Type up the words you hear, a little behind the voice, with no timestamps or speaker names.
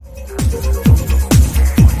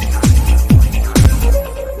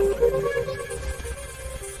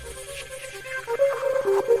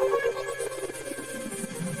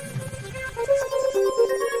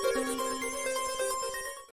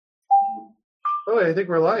Oh, I think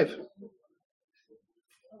we're live. Are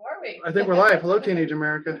we? I think we're live. Hello, Teenage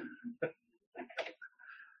America.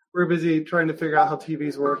 We're busy trying to figure out how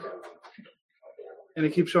TVs work. And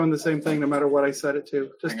it keeps showing the same thing no matter what I set it to.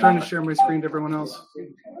 Just trying to share my screen to everyone else.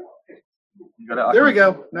 There we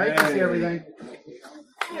go. Now you can see everything.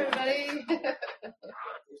 Hey, everybody.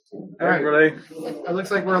 All right. Ready? It looks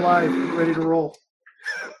like we're live, ready to roll.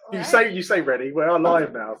 You say ready. We're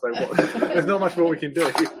live now, so what? There's not much more we can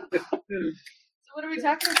do. So what are we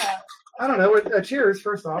talking about? I don't know. Cheers,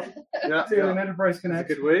 first off. Yeah, To an Enterprise Connect.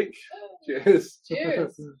 Good week. Cheers.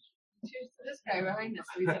 Cheers. Cheers to this guy behind us.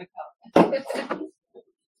 He's gonna come.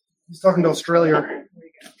 He's talking to Australia.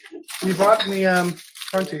 You bought me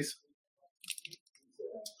crunchies.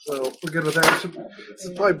 So we're good with that. This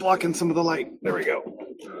is probably blocking some of the light. There we go.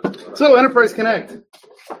 So Enterprise Connect.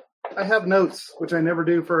 I have notes, which I never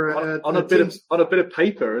do for on a bit of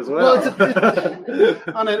paper as well.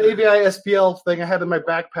 On an ABI SPL thing I had in my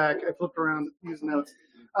backpack. I flipped around using notes.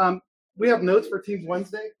 We have notes for Teams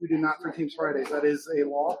Wednesday. We do not for Teams Fridays. That is a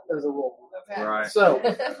law. That is a rule. Okay. Right. So,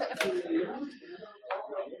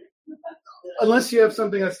 unless you have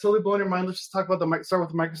something that's totally blowing your mind, let's just talk about start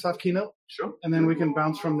with the Microsoft keynote. Sure. And then we can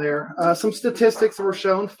bounce from there. Some statistics that were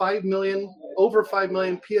shown: over 5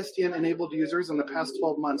 million PSTN-enabled users in the past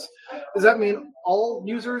 12 months. Does that mean all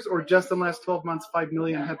users, or just in the last 12 months, 5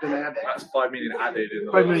 million have been added? That's 5 million added in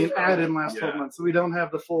the 5 million added in the last 12 months. So we don't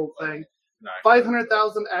have the full thing. No.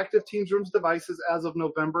 500,000 active Teams Rooms devices as of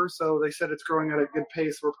November. So they said it's growing at a good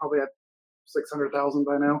pace. We're probably at 600,000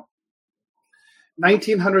 by now.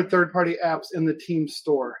 1,900 third-party apps in the Teams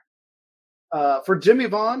store. For Jimmy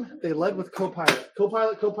Vaughn, they led with Copilot.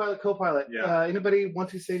 Copilot. Yeah. Anybody want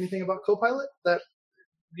to say anything about Copilot that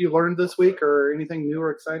you learned this week, or anything new or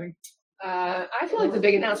exciting? I feel like the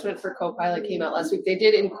big announcement for Copilot came out last week. They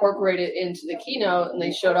did incorporate it into the keynote, and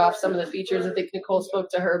they showed off some of the features. I think Nicole spoke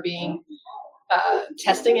to her being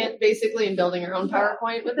testing it basically and building her own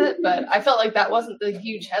PowerPoint with it. But I felt like that wasn't the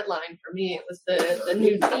huge headline for me. It was the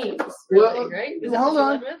new Teams, really, right? Is that hold what you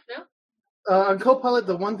on. led with? No? On Copilot,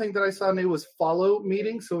 the one thing that I saw new was follow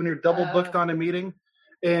meetings. So when you're double booked on a meeting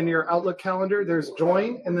in your Outlook calendar, there's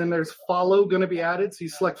join, and then there's follow going to be added. So you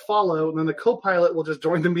select follow, and then the Copilot will just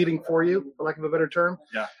join the meeting for you, for lack of a better term.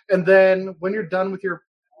 Yeah. And then when you're done with your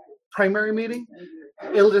primary meeting,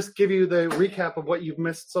 it'll just give you the recap of what you've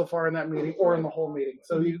missed so far in that meeting or in the whole meeting.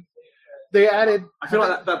 So they added. I feel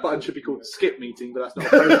like that button should be called skip meeting, but that's not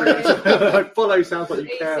appropriate. Like follow sounds like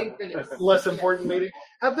you care. Asynchronous. Less important meeting.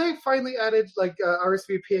 Have they finally added like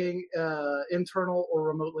RSVPing internal or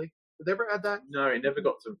remotely? Did they ever add that? No, it never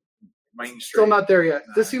got to mainstream. Still not there yet.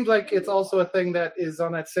 No. This seems like it's also a thing that is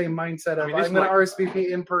on that same mindset of I'm going to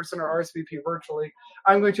RSVP in person or RSVP virtually.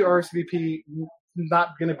 I'm going to RSVP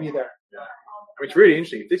not going to be there. Yeah. I mean, it's really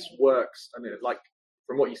interesting. If this works, I mean, like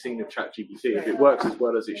from what you've seen of ChatGPT, if it works as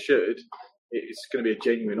well as it should, it's going to be a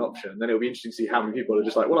genuine option. Then it'll be interesting to see how many people are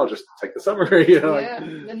just like, well, I'll just take the summary. Yeah,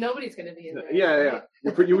 then nobody's going to be in there. Yeah.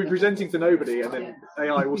 You'll be presenting to nobody, and then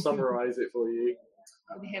AI will summarize it for you.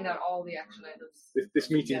 They hand out all the action items.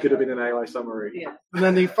 This meeting could have been an AI summary. Yeah. And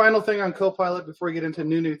then the final thing on Copilot before we get into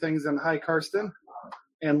new things, and hi, Karsten,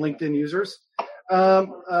 and LinkedIn users.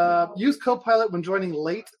 Use Copilot when joining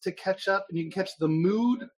late to catch up, and you can catch the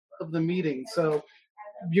mood of the meeting. So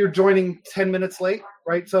you're joining 10 minutes late,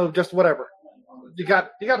 right? So just whatever. You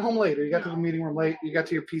got home late, or you got to the meeting room late, you got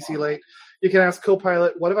to your PC late. You can ask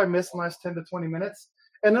Copilot, what have I missed in the last 10 to 20 minutes?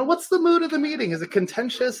 And then what's the mood of the meeting? Is it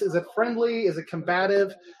contentious? Is it friendly? Is it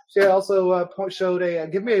combative? She also showed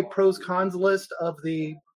give me a pros cons list of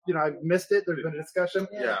the, I've missed it. There's been a discussion.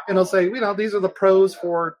 Yeah. And I'll say, these are the pros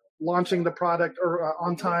for launching the product or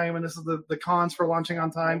on time, and this is the cons for launching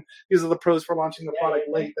on time. These are the pros for launching the product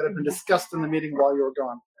late that have been discussed in the meeting while you were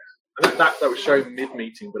gone. And that was shown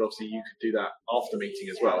mid-meeting, but obviously you could do that after meeting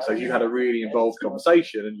as well. So if you had a really involved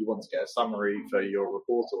conversation and you want to get a summary for your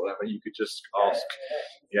report or whatever, you could just ask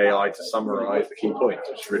the AI to summarize the key points,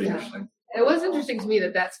 which is really interesting. It was interesting to me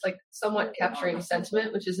that that's like somewhat capturing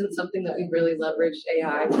sentiment, which isn't something that we've really leveraged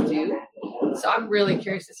AI to do. So I'm really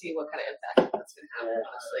curious to see what kind of impact that's going to have,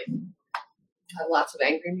 honestly. Have lots of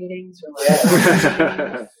angry meetings or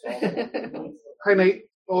Hi, Nate.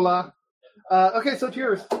 Hola. Okay, so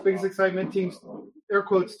cheers. Biggest excitement, Teams, air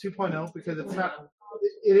quotes, 2.0, because it's not,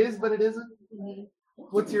 it is, but it isn't. Mhm.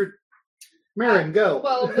 What's your, Marin, go.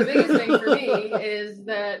 Well, the biggest thing for me is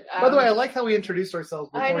that... By the way, I like how we introduced ourselves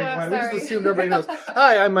before. I know, We just sorry. assumed everybody knows.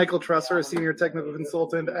 Hi, I'm Michael Trusser, a senior technical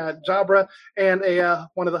consultant at Jabra, and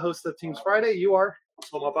one of the hosts of Teams Friday. You are?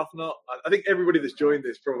 Tom Arbuthnot. I think everybody that's joined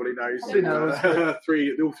this probably knows. Probably knows. All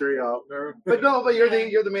three are. But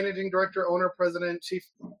you're the managing director, owner, president, chief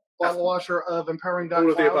bottle washer of Empowering. All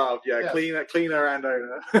of the above. Yeah, Yes. cleaner and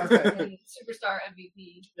owner. Okay. And superstar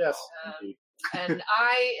MVP. Yes. And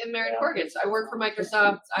I am Maren Corrigan. So I work for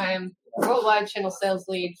Microsoft. I'm worldwide channel sales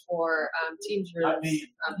lead for Teams Rooms.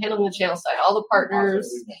 I'm handling the channel side, all the partners,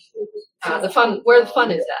 the fun, where the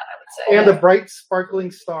fun is at, I would say. And the bright,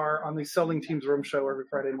 sparkling star on the Selling Teams Room show every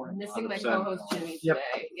Friday morning. Missing my 100%. co-host Jimmy Yep.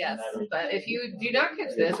 today. Yes. But if you do not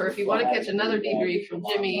catch this, or if you want to catch another debrief from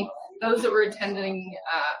Jimmy, those that were attending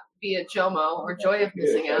via JOMO or Joy of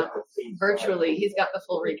Missing Out virtually, he's got the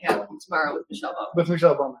full recap tomorrow with Michelle Bowman. With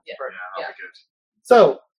Michelle Bowman. Yeah. Right. That'll be good.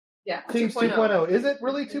 So, Yeah. Teams 2.0. Is it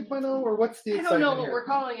really 2.0 or what's the I excitement don't know what here? we're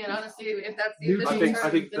calling it, honestly. If that's the New official Teams?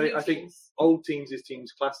 term, I think old Teams is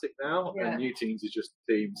Teams Classic now, Yeah. and new Teams is just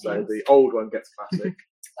Teams. So Teams. the old one gets Classic.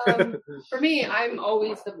 For me, I'm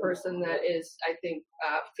always the person that is, I think,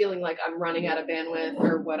 feeling like I'm running out of bandwidth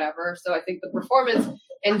or whatever. So I think the performance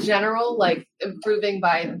in general, like improving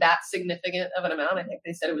by that significant of an amount, I think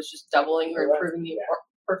they said it was just doubling or improving the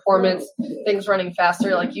performance, things running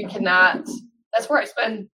faster. Like you cannot, that's where I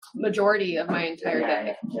spend majority of my entire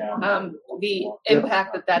day. The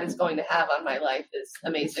impact that is going to have on my life is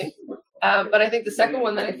amazing. But I think the second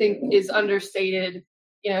one that I think is understated,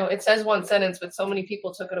 it says one sentence, but so many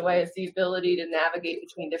people took it away, is the ability to navigate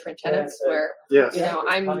between different tenants where, Yes.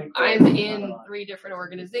 I'm in 3 different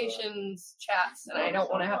organizations, chats, and I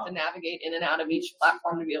don't want to have to navigate in and out of each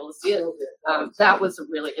platform to be able to see it. That was a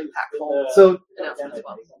really impactful So announcement as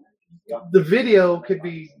well. the video could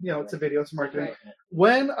be, it's a video, it's marketing.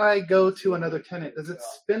 When I go to another tenant, does it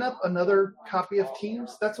spin up another copy of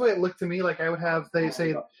Teams? That's the way it looked to me. Like I would have, they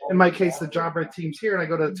say, in my case, the Jabra Teams here, and I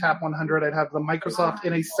go to Tap 100, I'd have the Microsoft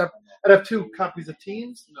in I'd have 2 copies of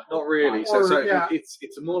Teams. Not really. Or, So yeah. it's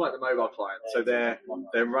more like the mobile client. So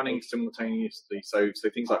they're running simultaneously. So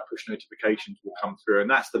things like push notifications will come through, and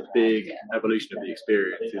that's the big evolution of the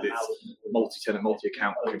experience. It's multi-tenant,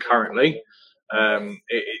 multi-account concurrently.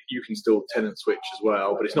 You can still tenant switch as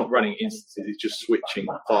well, but it's not running instances. It's just switching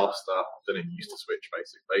faster than it used to switch,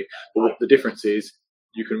 basically. But what the difference is,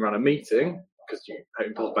 you can run a meeting because you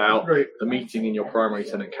pop out. Right. The meeting in your primary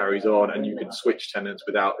tenant carries on, and you can switch tenants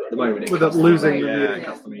without, at the moment, Without losing the yeah, meeting. it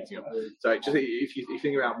cuts the meeting up. So just if you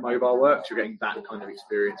think about mobile works, you're getting that kind of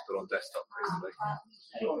experience, but on desktop,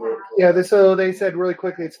 basically. Yeah, so they said really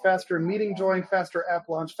quickly, it's faster meeting join, faster app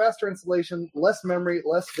launch, faster installation, less memory,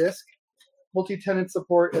 less disk, multi-tenant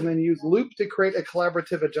support, and then use Loop to create a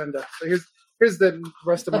collaborative agenda. So here's the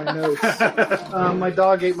rest of my notes. My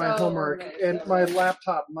dog ate my homework, and my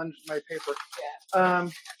laptop munged my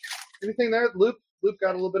paper. Anything there? Loop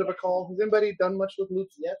got a little bit of a call. Has anybody done much with Loop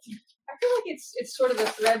yet? I feel like it's sort of the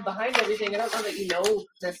thread behind everything. I don't know that you know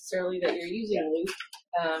necessarily that you're using Loop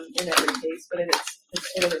in every case, but it's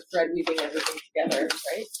sort of a thread weaving everything together,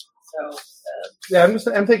 right? So Yeah,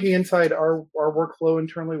 I'm thinking inside our workflow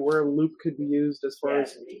internally where Loop could be used as far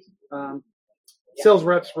as sales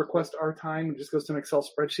reps request our time and just goes to an Excel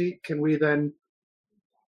spreadsheet. Can we then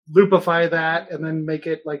Loopify that and then make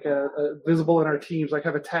it like a visible in our Teams, like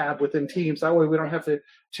have a tab within Teams? That way we don't have to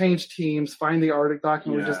change Teams, find the Arctic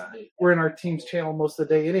document. We're in our Teams channel most of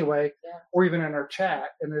the day anyway, or even in our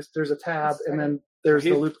chat, and there's a tab, and then there's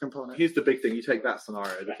the Loop component. Here's the big thing. You take that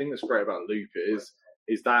scenario. The thing that's great about Loop is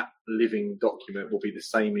that living document will be the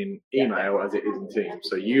same in email as it is in Teams.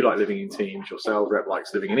 So you like living in Teams, your sales rep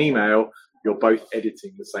likes living in email, you're both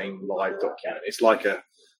editing the same live document. It's like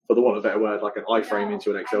for the want of a better word, like an iframe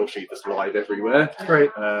into an Excel sheet that's live everywhere. Right.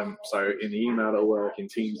 So in the email it'll work, in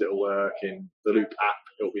Teams it'll work, in the Loop app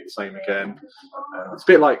it'll be the same again. It's a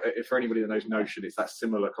bit like, for anybody that knows Notion, it's that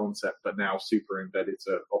similar concept, but now super embedded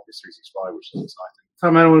to Office 365, which is exciting.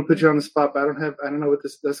 Tom, I don't want to put you on the spot, but I don't know what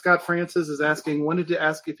this. Scott Francis is asking. Wanted to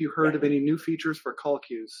ask if you heard of any new features for call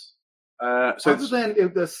queues. So Other than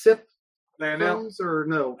if the SIP they now phones or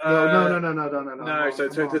no. No. So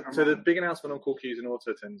the big announcement on call queues and auto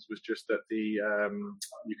attendants was just that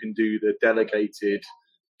you can do the delegated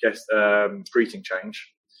guest greeting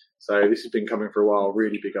change. So this has been coming for a while,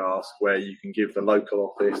 really big ask, where you can give the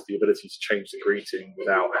local office the ability to change the greeting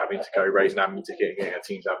without having to go raise an admin ticket and getting a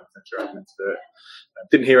Teams admin center admin to do it.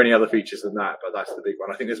 Didn't hear any other features than that, but that's the big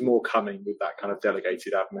one. I think there's more coming with that kind of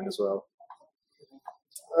delegated admin as well.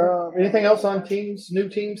 Anything else on Teams? New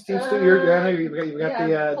Teams? Teams 2? I know you've got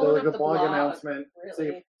the blog announcement.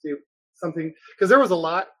 Really. See something, because there was a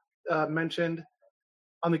lot mentioned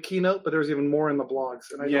on the keynote, but there's even more in the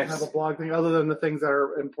blogs, and I don't have a blog thing other than the things that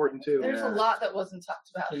are important too. There's a lot that wasn't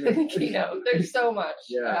talked about in the keynote. There's so much.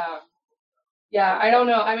 Yeah, I don't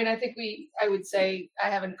know. I mean, I think I would say I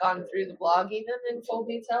haven't gone through the blog even in full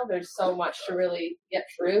detail. There's so much to really get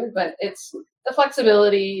through, but it's the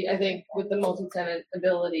flexibility, I think, with the multi-tenant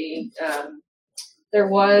ability. There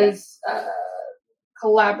was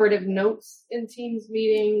collaborative notes in Teams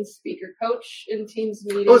meetings, speaker coach in Teams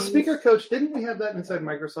meetings. Oh, speaker coach, didn't we have that inside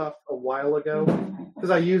Microsoft a while ago? Because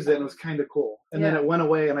I used it and it was kind of cool. And then it went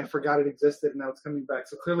away and I forgot it existed and now it's coming back.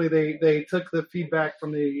 So clearly they took the feedback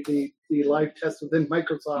from the live test within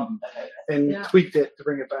Microsoft and tweaked it to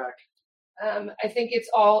bring it back. I think it's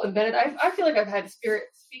all embedded. I feel like I've had speaker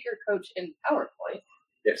coach in PowerPoint.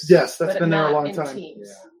 Yes, that's been there a long time. Teams.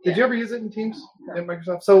 Did you ever use it in Teams in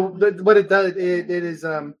Microsoft? So what it does, it is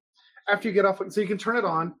after you get off, so you can turn it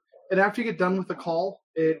on, and after you get done with the call,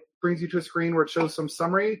 it brings you to a screen where it shows some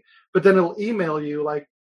summary, but then it'll email you like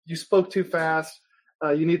you spoke too fast,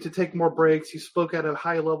 you need to take more breaks, you spoke at a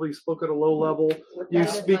high level, you spoke at a low level, you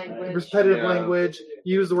speak repetitive language,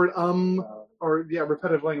 you use the word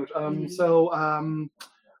repetitive language.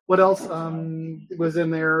 What else was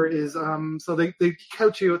in there is so they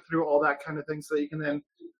coach you through all that kind of thing so that you can then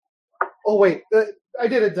I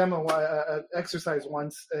did a demo exercise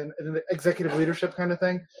once and an executive leadership kind of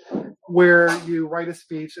thing where you write a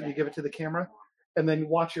speech and you give it to the camera and then you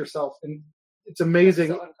watch yourself, and it's amazing.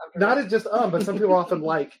 So not just but some people often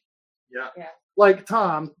like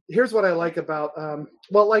Tom, here's what I like about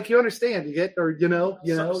you understand, you get, or you know,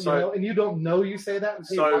 and you don't know you say that.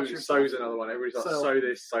 So's another one. Everybody's like so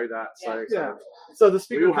this, so that, So the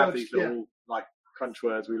speaker we all coach, have these little like crunch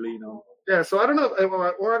words we lean on. Yeah, so I don't know,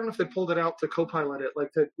 or I don't know if they pulled it out to Copilot it,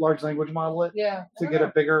 like to large language model it, to get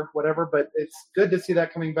a bigger whatever. But it's good to see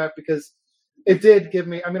that coming back because it did give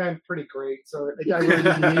me. I mean, I'm pretty great, so I really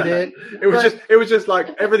didn't need it. It was just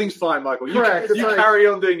like everything's fine, Michael. You carry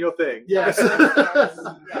on doing your thing. Yes,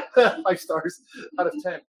 5 stars out of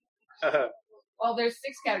 10. Well, there's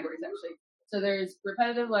 6 categories actually. So there's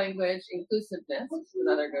repetitive language, inclusiveness, which is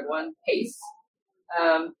another good one. Pace,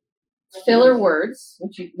 filler words,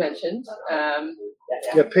 which you mentioned.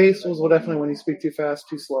 Pace was definitely when you speak too fast,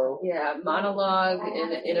 too slow. Yeah, monologue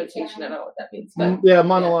and annotation. I don't know what that means. But,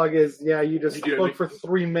 monologue is you just spoke for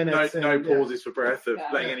 3 minutes. No pauses for breath of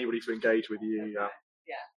letting anybody to engage with you.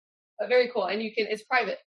 But very cool, and you can. It's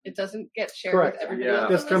private. It doesn't get shared with everybody else.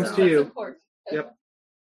 This comes to you. Of course. Yep.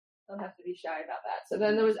 Don't have to be shy about that. So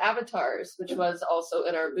then there was avatars, which was also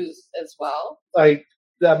in our booth as well.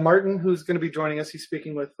 Martin, who's going to be joining us, he's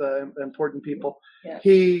speaking with important people. Yeah.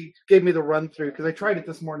 He gave me the run through because I tried it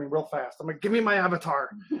this morning real fast. I'm like, give me my avatar.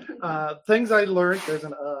 Things I learned.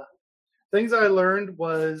 Things I learned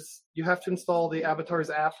was you have to install the Avatars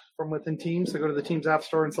app from within Teams. So go to the Teams App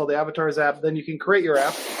Store, install the Avatars app. Then you can create your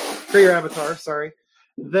avatar. Sorry.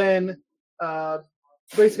 Then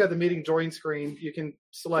basically at the meeting join screen, you can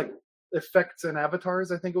select effects and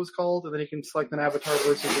avatars, I think it was called, and then you can select an avatar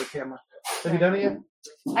versus your camera. Have you done it yet?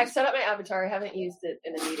 I've set up my avatar. I haven't used it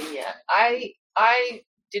in a meeting yet. I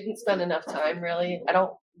didn't spend enough time really. I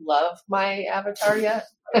don't love my avatar yet.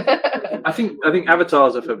 I think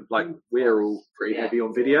avatars are for like we're all pretty heavy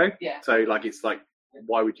on video. Yeah. So like it's like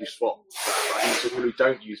why would you swap? I think people who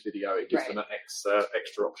don't use video, it gives them an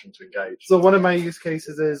extra option to engage. So one of my use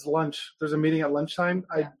cases is lunch. There's a meeting at lunchtime.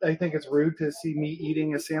 I think it's rude to see me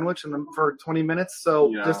eating a sandwich and for 20 minutes.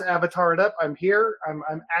 So just avatar it up. I'm here.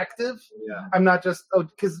 I'm active. Yeah. I'm not just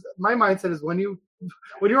because my mindset is when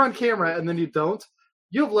you're on camera and then you don't,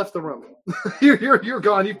 you've left the room. you're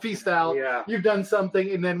gone. You pieced out. Yeah. You've done something,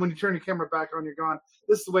 and then when you turn your camera back on, you're gone.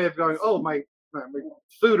 This is the way of going. Oh, my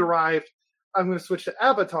food arrived. I'm going to switch to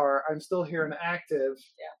avatar. I'm still here and active.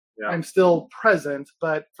 Yeah. I'm still present,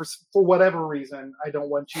 but for whatever reason, I don't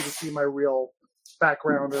want you to see my real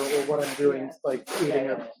background or what I'm doing, like eating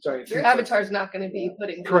a giant. Your avatar's not going to be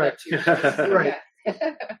putting correct. Right.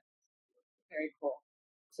 Very cool.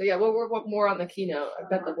 So we're more on the keynote. I've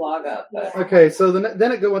got the blog up. But... Okay, so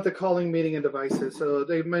then it went to calling, meeting, and devices. So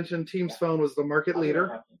they mentioned Teams Phone was the market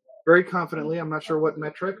leader, very confidently. I'm not sure what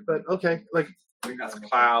metric, but okay, I think that's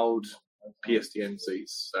cloud. PSTN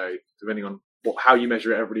seats. So depending on how you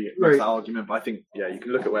measure it, everybody makes that argument. But I think you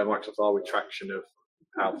can look at where Microsoft are with traction of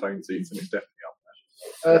cloud phone seats, and it's definitely up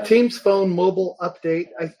there. Teams Phone mobile update.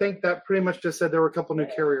 I think that pretty much just said there were a couple new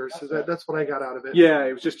carriers. So that's what I got out of it. Yeah,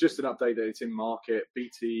 it was just an update that it's in market.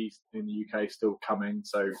 BT in the UK is still coming,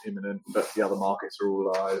 so imminent. But the other markets are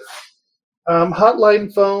all live.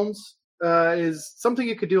 Hotline phones. Is something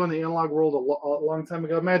you could do in the analog world a long time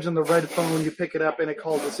ago. Imagine the red phone, you pick it up and it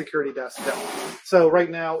calls the security desk. So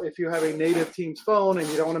right now, if you have a native Teams phone and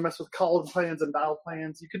you don't want to mess with call plans and dial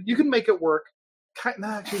plans, you can make it work. You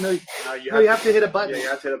have to hit a button. Yeah, you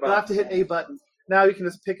have to hit a button. You have to hit a button. Now you can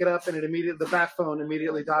just pick it up and the bat phone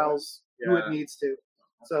immediately dials who it needs to.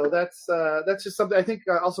 So that's just something I think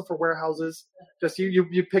also for warehouses. Just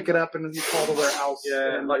you pick it up and then you call the warehouse.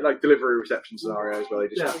 Yeah, and like delivery reception scenarios where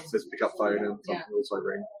they just says pick up phone and something also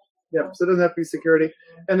ring. Yep, so it doesn't have to be security.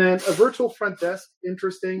 And then a virtual front desk,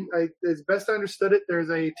 interesting. As best I understood it, there's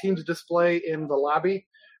a Teams display in the lobby,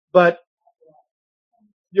 but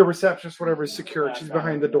your receptionist, whatever, is secured. She's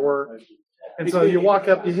behind the door. And so you walk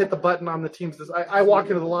up, you hit the button on the Teams. I walk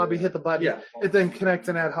into the lobby, hit the button. It then connects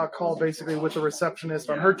an ad hoc call basically with the receptionist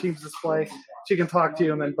on her Teams display. She can talk to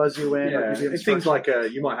you and then buzz you in. Yeah, it seems like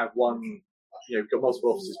you might have one, you've got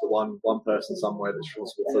multiple offices, but one person somewhere that's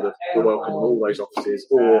responsible for the welcome in all those offices,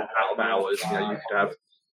 or out of hours. You could have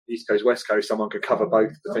East Coast, West Coast. Someone could cover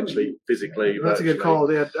both potentially physically. That's a good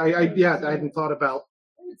call. Yeah, I hadn't thought about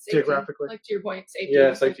geographically. Like to your point, safety.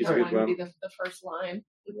 Yeah, safety is a good one. Be the first line.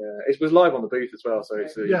 Yeah, it was live on the booth as well, so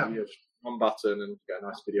it's you have one button and get a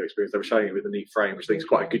nice video experience. They were showing it with a neat frame, which I think is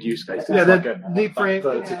quite a good use case. Yeah, that neat frame.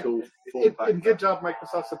 Vertical. And good job,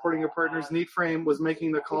 Microsoft, supporting your partners. Neat Frame was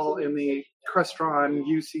making the call in the Crestron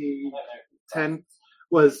UC10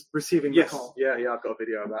 was receiving the call. Yeah, I've got a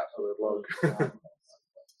video of that for the blog.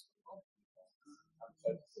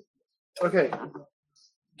 Okay.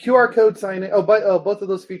 QR code sign-in. Both of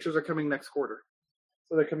those features are coming next quarter.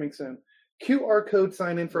 So they're coming soon. QR code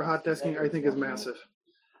sign-in for hot desking, I think, is massive.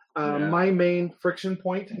 My main friction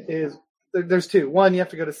point is there's two. One, you have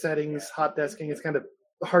to go to settings, hot desking. It's kind of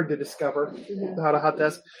hard to discover how to hot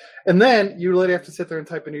desk. And then you literally have to sit there and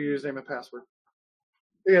type in your username and password.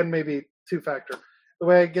 And maybe two-factor. The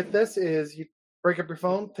way I get this is you break up your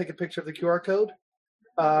phone, take a picture of the QR code.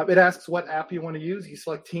 It asks what app you want to use. You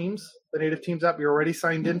select Teams, the native Teams app you're already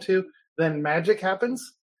signed into. Then magic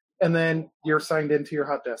happens, and then you're signed into your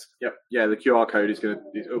hot desk. Yep. Yeah, the QR code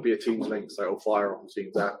it'll be a Teams link, so it'll fire on the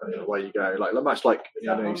Teams app, and away you go. Like much like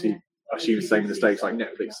you see. I assume the same mistakes like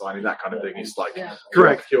Netflix signing, that kind of thing. It's like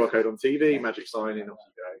correct QR code on TV, magic sign-in, off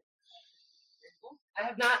you go. I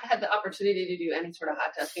have not had the opportunity to do any sort of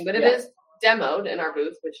hot testing, but it is demoed in our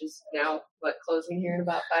booth, which is now closing here in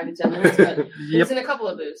about 5 to 10 minutes. But it's in a couple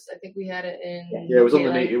of booths. I think we had it in. Yeah, it was on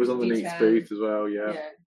the Neat's booth as well. Yeah,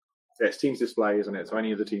 it's Teams display, isn't it? So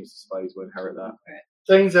any of the Teams displays will inherit that. Right.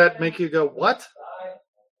 Things that make you go, what?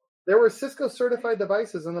 There were Cisco certified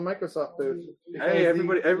devices in the Microsoft booth. Hey,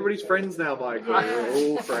 everybody's friends now, Mike. We're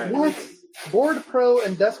all friends. What? Board Pro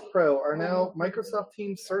and Desk Pro are now Microsoft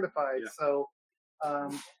Teams certified. Yeah. So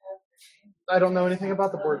I don't know anything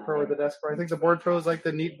about the Board Pro or the Desk Pro. I think the Board Pro is like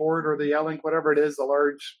the Neat Board or the Yellink, whatever it is, the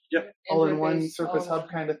large all-in-one Surface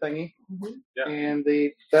Hub kind of thingy. Mm-hmm. Yeah. And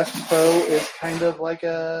the Desk Pro is kind of like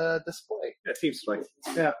a display. Yeah, Teams display.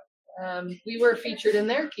 Yeah. We were featured in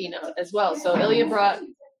their keynote as well. So Ilya brought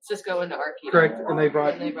Cisco into our keynote. Correct, and they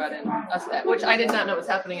brought in us that, which I did not know was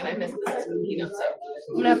happening, and I missed the Cisco keynote. So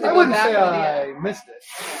I'm gonna have to I go wouldn't back say I missed it.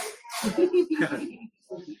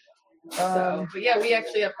 But yeah, we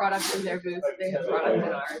actually have products in their booth. They have products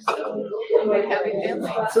in ours. So I'm happy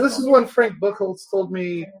family. So this is when Frank Buchholz told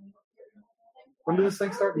me. When did this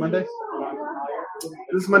thing start? Monday.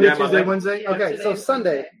 This is Monday, Tuesday, Wednesday. Okay, so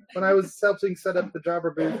Sunday when I was helping set up the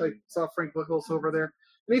Jabra booth, I saw Frank Buchholz over there.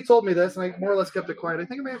 And he told me this, and I more or less kept it quiet. I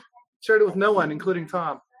think I may have shared it with no one, including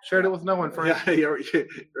Tom. Shared it with no one, Frank. Yeah, you're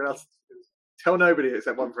tell nobody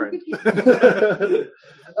except one friend. The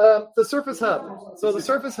Surface Hub. So the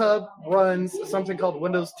Surface Hub runs something called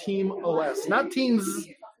Windows Team OS. Not Teams,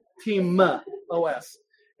 Team OS.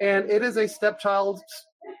 And it is a stepchild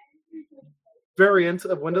variant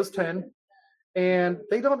of Windows 10. And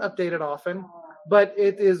they don't update it often, but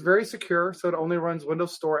it is very secure, so it only runs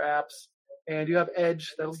Windows Store apps. And you have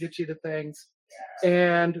Edge that'll get you to things.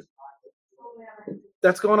 And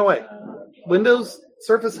that's going away. Windows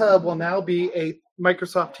Surface Hub will now be a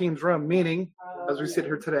Microsoft Teams room, meaning, as we sit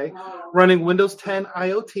here today, running Windows 10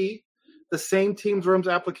 IoT, the same Teams rooms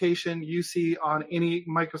application you see on any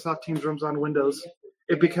Microsoft Teams rooms on Windows.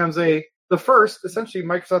 It becomes the first, essentially,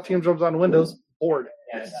 Microsoft Teams rooms on Windows board.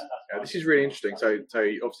 Yes. Yeah, this is really interesting. So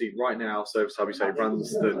obviously right now, Service Hub, you say,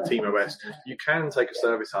 runs the Team OS. You can take a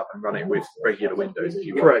Service Hub and run it with regular Windows if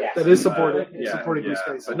you want. Correct. That is supported. Supported use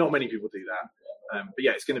case. But not many people do that. But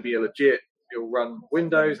yeah, it's going to be a legit. It'll run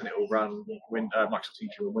Windows and it will run Microsoft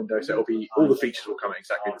Teams on Windows. So it'll be all the features will come at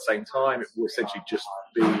exactly the same time. It will essentially just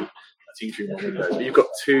be a Teams room on Windows. But you've got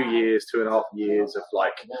 2.5 years of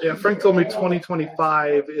like. Yeah, Frank told me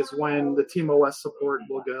 2025 is when the Team OS support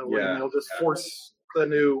will go, and they'll just force the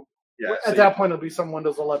new. Yeah, at that point, it'll be some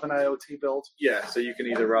Windows 11 IoT build. Yeah, so you can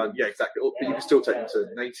either run, exactly. But you can still take it to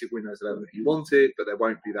native Windows 11 if you wanted, but there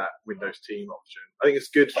won't be that Windows Team option. I think it's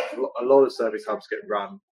good. A lot of Service Hubs get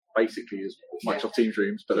run basically as Microsoft Teams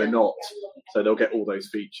rooms, but they're not. So they'll get all those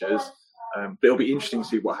features. But it'll be interesting to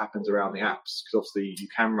see what happens around the apps, because obviously you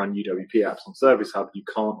can run UWP apps on Service Hub, you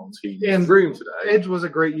can't on Teams And Room today. Edge was a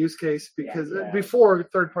great use case because before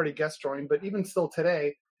third-party guest join, but even still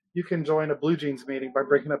today, you can join a BlueJeans meeting by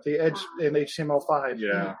breaking up the Edge in HTML5.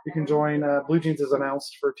 Yeah. You can join BlueJeans is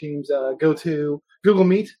announced for Teams. Go to Google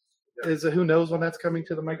Meet. Is who knows when that's coming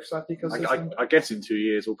to the Microsoft ecosystem? I guess in 2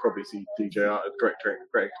 years we'll probably see DJI, Direct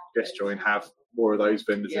Guest Join, have more of those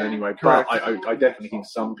vendors anyway. But I definitely think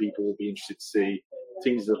some people will be interested to see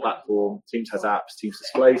Teams as a platform. Teams has apps. Teams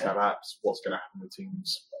displays have apps. What's going to happen with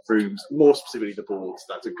Teams Rooms? More specifically, the boards.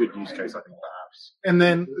 That's a good use case, I think, for apps. And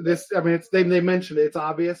then this, I mean, they mentioned it, it's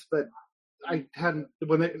obvious, but I hadn't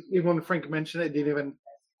even when Frank mentioned it,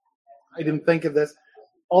 I didn't think of this.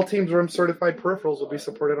 All Teams Room certified peripherals will be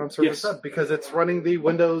supported on Service Hub because it's running the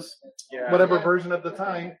Windows whatever version of the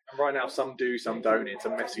time. And right now, some do, some don't. It's a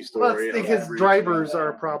messy story. Well, because drivers are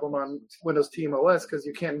a problem on Windows Team OS because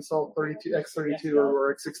you can't install x32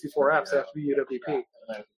 or x64 apps. They have to be UWP.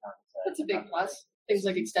 That's a big plus. Things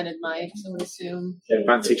like extended mics, I would assume.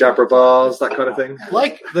 Fancy Jabra bars, that kind of thing.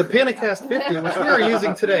 Like the Panicast 50, which we are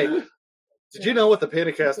using today. Did you know what the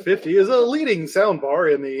Panicast 50 is? A leading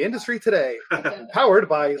soundbar in the industry today, powered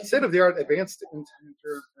by state-of-the-art advanced.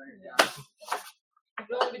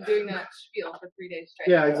 We've only been doing that spiel for 3 days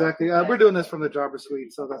straight. Yeah, exactly. We're doing this from the Jabra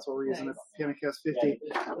suite, so that's what we're using. The Panicast 50.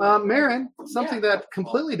 Marin, something that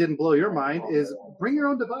completely didn't blow your mind is bring your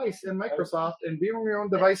own device in Microsoft and be your own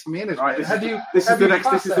device management. Right, this is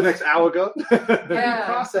the next hour go.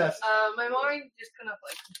 Process. My mind just kind of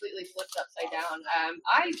like completely flipped upside down.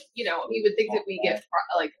 We would think that we get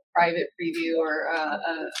private preview or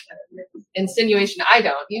insinuation. I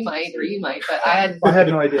don't. You might, but I had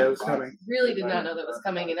no idea it was coming. Really did not know that was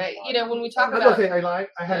coming. And when we talk about I lied.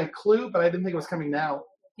 I had a clue, but I didn't think it was coming now.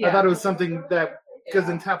 Yeah. I thought it was something that because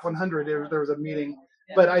in TAP 100 there was a meeting,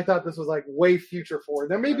 but I thought this was like way future forward.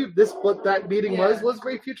 Now maybe what that meeting was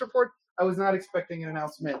way future forward. I was not expecting an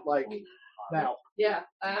announcement like now. Yeah,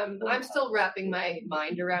 I'm still wrapping my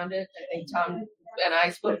mind around it. I think Tom and I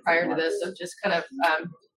spoke prior to this of just kind of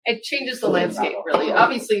it changes the landscape, really.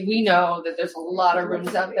 Obviously, we know that there's a lot of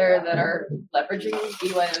rooms out there that are leveraging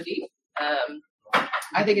BYOD.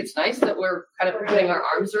 I think it's nice that we're kind of putting our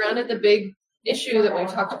arms around it. The big issue that we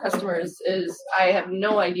talk to customers is I have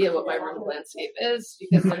no idea what my room landscape is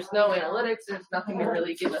because there's no analytics. There's nothing to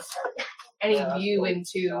really give us any view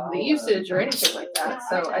into the usage or anything like that.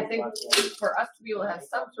 So I think for us to be able to have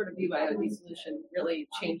some sort of BYOD solution really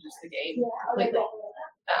changes the game completely.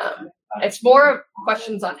 It's more of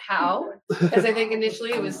questions on how, because I think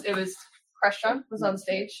initially it was Crestron was on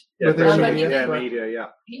stage. Media.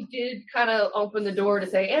 He did kind of open the door to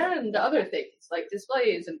say, and other things like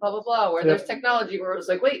displays and blah, blah, blah, where there's technology where it was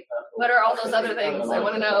like, wait, what are all those other things? I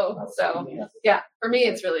want to know. So, for me,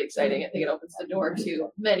 it's really exciting. I think it opens the door to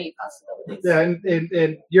many possibilities. Yeah,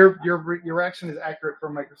 and your reaction is accurate for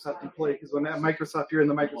Microsoft employee because when at Microsoft, you're in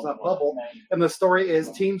the Microsoft bubble, and the story is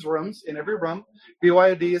Teams rooms in every room.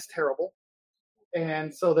 BYOD is terrible.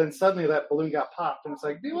 And so then suddenly that balloon got popped, and it's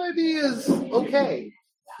like BYOD is okay,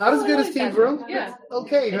 not as good as Teams Room. Yeah.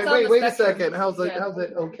 Okay. Wait a second. How's it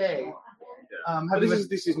okay?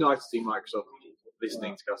 This is nice to see Microsoft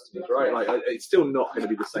listening to customers, right? Like it's still not going to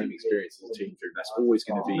be the same experience as a Teams room. That's always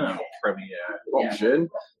going to be your premier option.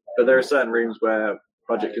 But there are certain rooms where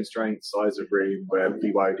budget constraints, size of room, where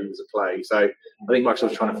BYOD is a play. So I think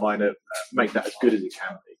Microsoft's trying to make that as good as it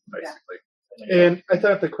can be, basically. And I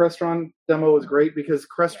thought the Crestron demo was great because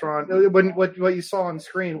Crestron, what you saw on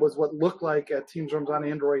screen was what looked like a Teams Rooms on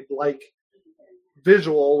Android like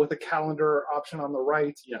visual with a calendar option on the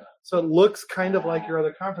right. Yeah. So it looks kind of like your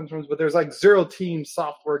other conference rooms, but there's like zero team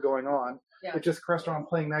software going on. Yeah. It's just Crestron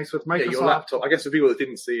playing nice with Microsoft. Yeah, your laptop. I guess for people that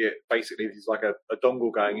didn't see it, basically it's like a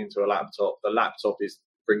dongle going into a laptop. The laptop is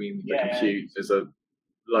bringing the compute. There's a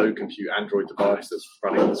low compute Android device that's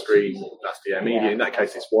running the screen. That's the media. In that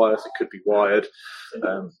case, it's wireless. It could be wired,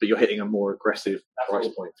 but you're hitting a more aggressive price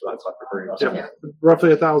point for that type of room. Yeah.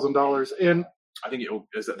 Roughly $1,000. And I think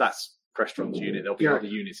that's Crestron's unit. There'll be other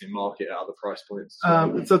units in market at other price points.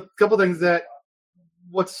 So a couple things that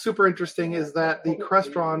what's super interesting is that the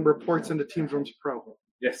Crestron reports into Teams Rooms Pro.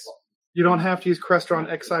 Yes. You don't have to use Crestron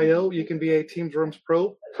XIO. You can be a Teams Rooms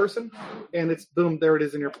Pro person, and it's boom, there it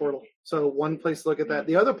is in your portal. So one place to look at that.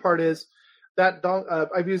 The other part is that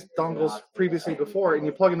I've used dongles previously before, and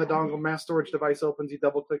you plug in the dongle, mass storage device opens, you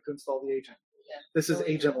double click to install the agent. This is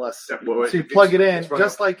agentless. Yeah, so you plug it in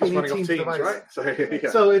just like any Teams device. Right?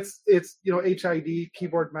 So it's HID,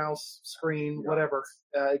 keyboard, mouse, screen, whatever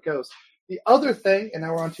it goes. The other thing, and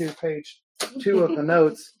now we're on to page 2 of the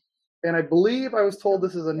notes, and I believe I was told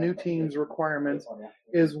this is a new Teams requirement,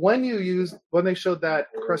 is when they showed that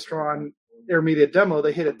Crestron AirMedia demo,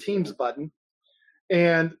 they hit a Teams button,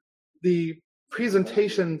 and the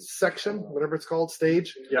presentation section, whatever it's called,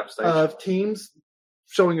 stage of Teams,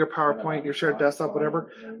 showing your PowerPoint, your shared desktop,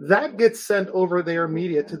 whatever, that gets sent over the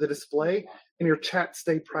AirMedia to the display, and your chat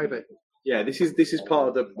stay private. Yeah, this is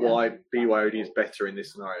part of why BYOD is better in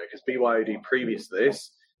this scenario, because BYOD previous to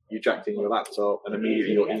this, you jacked in your laptop and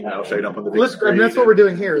immediately your email showed up on the big screen. And that's what we're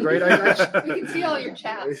doing here, right? We can see all your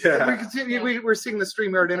chats. Yeah. We can see, we're seeing the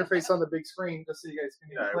StreamYard interface on the big screen, just so you guys can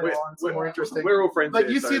play along. It's more interesting. We're all friends. But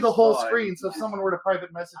here, you so see the it's whole fine. screen. So if someone were to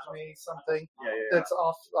private message me something that's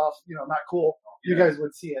off, not cool, you guys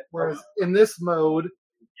would see it. Whereas in this mode,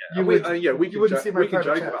 we wouldn't can see my joke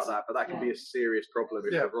private about chats. that, but that can be a serious problem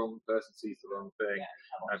if the wrong person sees the wrong thing.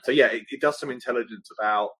 So it does some intelligence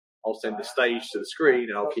about, I'll send the stage to the screen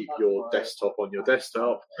and I'll keep your desktop on your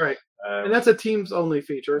desktop. Right. And that's a Teams only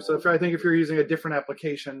feature. So if you're using a different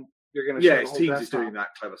application, you're going to show the whole Teams desktop. is doing that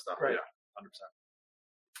clever stuff. Right. Yeah,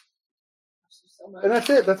 100%. And that's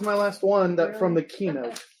it. That's my last one from the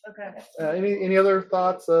keynote. Okay. Any other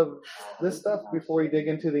thoughts of this stuff before we dig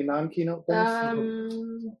into the non-keynote things?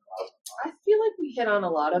 I feel like we hit on a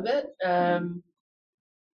lot of it.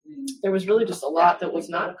 There was really just a lot that was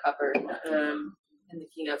not covered in the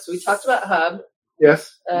keynote. So we talked about Hub.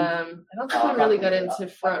 Yes. I don't think we really got into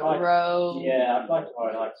Front Row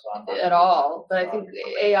at all, but I think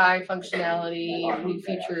AI functionality, new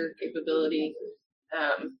feature capability.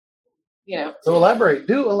 So elaborate.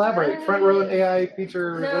 Front Row and AI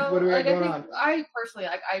feature. No, what do we have going I think on? I personally,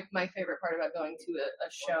 my favorite part about going to a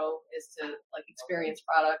show is to experience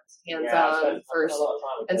products hands-on first.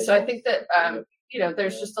 And so I think that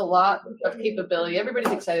there's just a lot of capability.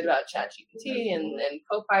 Everybody's excited about ChatGPT and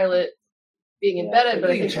Copilot being embedded,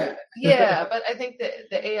 but I think but I think that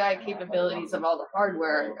the AI capabilities of all the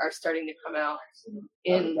hardware are starting to come out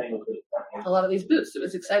in a lot of these booths. It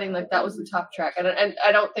was exciting, that was the top track, and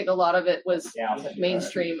I don't think a lot of it was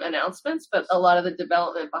mainstream announcements, but a lot of the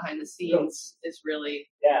development behind the scenes is really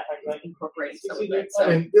incorporating some of it. So.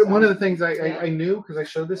 And one of the things I knew, because I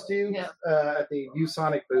showed this to you at the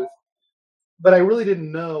ViewSonic booth, but I really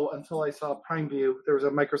didn't know until I saw PrimeView. There was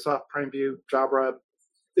a Microsoft PrimeView Jabra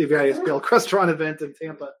AVI-SPL Crestron event in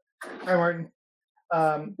Tampa. Hi, Martin.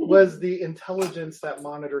 Was the intelligence that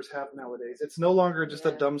monitors have nowadays. It's no longer just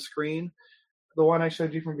a dumb screen. The one I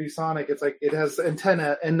showed you from ViewSonic, it's it has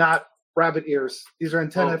antenna and not rabbit ears. These are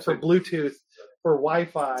antenna for Bluetooth, for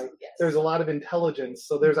Wi-Fi. Yes. There's a lot of intelligence.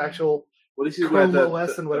 So there's actual this is Chrome where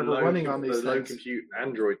OS and whatever running on these things. The low things. compute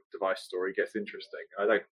Android device story gets interesting. I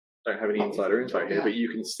don't have any insider info here, but you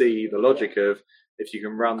can see the logic of, if you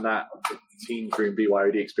can run that Teams Room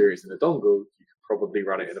BYOD experience in the dongle, you can probably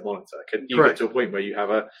run it in a monitor. Can you get to a point where you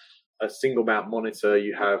have a single mount monitor,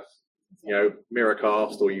 you have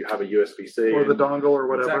Miracast, or you have a USB-C, or the dongle, or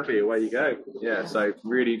whatever? Exactly, away you go. Yeah, so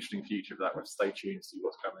really interesting future for that one. Stay tuned to see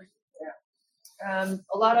what's coming.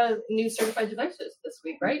 A lot of new certified devices this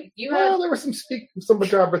week, right? There were some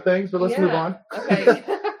Jabra things, but let's move on. Okay.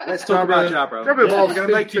 Let's talk about Jabra. We're going to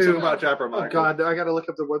make you talk about Jabra, Michael. Oh God, I got to look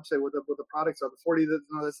up the website what the products are. The 40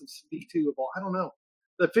 that's some Speak 2 of all. I don't know.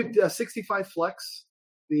 The 65 Flex,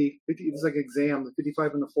 the 50, it's like exam. The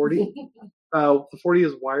 55 and the 40. The 40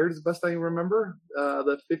 is wired, is the best I remember.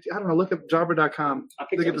 The 50, I don't know. Look up Jabra.com. I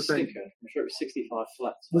picked up a sticker. I'm sure it was 65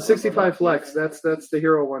 Flex. The 65 Flex. That's the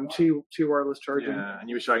hero one. Qi wireless charging. Yeah, and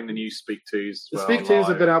you were showing the new Speak 2s. The Speak 2s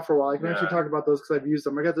have been out for a while. I can actually talk about those because I've used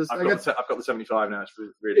them. I've got the 75 now. It's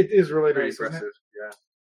really. It is really nice. Impressive. Yeah.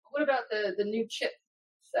 What about the new chip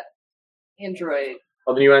set? Android.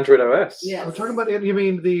 Oh, the new Android OS. Yeah. We're talking about, you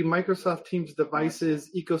mean the Microsoft Teams devices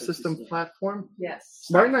ecosystem platform? Yes.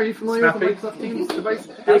 Martin, are you familiar Snappy. with the Microsoft Teams device?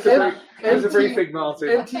 There's a very big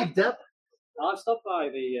Martin. NT Dep? I stopped by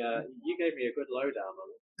you gave me a good lowdown on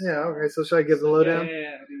it. Yeah, okay, so should I give the lowdown?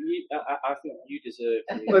 Yeah. I think you deserve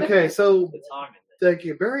Okay, so the time in thank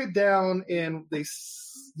you. Buried down in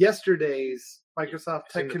yesterday's Microsoft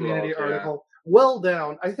Tech the Community blog, yeah. article. Well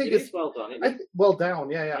down. I think It is well done, isn't it? well down,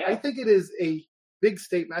 yeah. Yeah. I think it is a big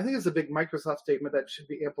statement. I think it's a big Microsoft statement that should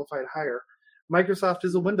be amplified higher. Microsoft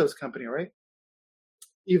is a Windows company, right?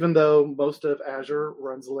 Even though most of Azure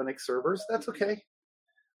runs Linux servers, that's okay.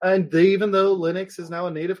 And even though Linux is now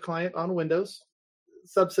a native client on Windows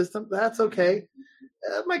subsystem, that's okay.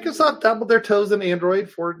 Microsoft dabbled their toes in Android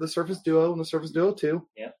for the Surface Duo and the Surface Duo 2.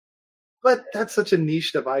 Yeah. But that's such a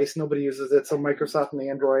niche device. Nobody uses it. So Microsoft and the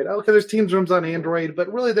Android. Okay, there's Teams rooms on Android,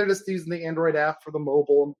 but really they're just using the Android app for the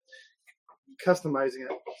mobile and customizing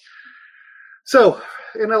it. So,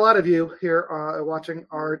 and a lot of you here watching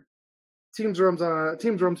are Teams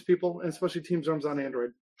Rooms people, and especially Teams Rooms on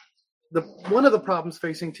Android. One of the problems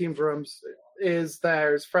facing Teams Rooms is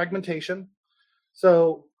there's fragmentation.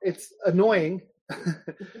 So it's annoying,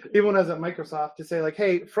 even when I was at Microsoft, to say like,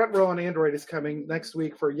 hey, Front Row on Android is coming next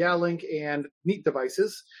week for Link and Neat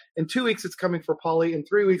devices. In 2 weeks, it's coming for Poly. In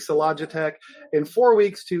 3 weeks, to Logitech. In 4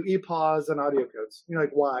 weeks, to ePause and Audio Codes. You're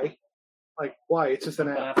like, why? Like, why? It's just an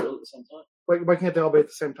app. At the same time. Why can't they all be at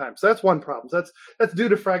the same time? So that's one problem. So that's due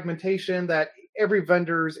to fragmentation, that every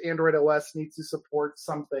vendor's Android OS needs to support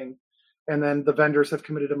something. And then the vendors have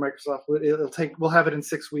committed to Microsoft. We'll have it in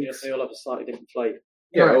 6 weeks. Yes, they all have a slightly different flavor.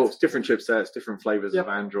 Yeah, Right. well, it's different chipsets, different flavors Yep.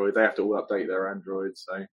 of Android. They have to all update their Android.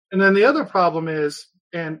 So And then the other problem is,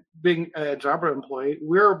 and being a Jabra employee,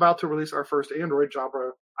 we're about to release our first Android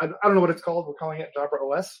Jabra. I don't know what it's called. We're calling it Jabra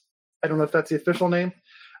OS. I don't know if that's the official name.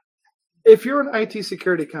 If you're an IT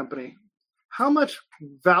security company, how much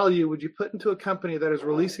value would you put into a company that is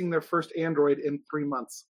releasing their first Android in 3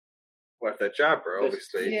 months? well, if they're Jabra,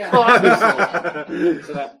 obviously. Yeah. Well, obviously.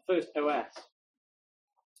 So that first OS.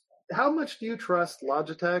 How much do you trust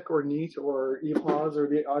Logitech or Neat or ePause or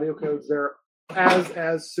the Audio Codes there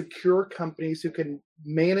as secure companies who can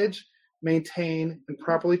manage, maintain, and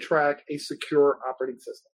properly track a secure operating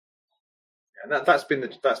system? And that's been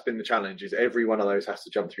the challenge. Is every one of those has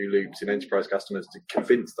to jump through loops in enterprise customers to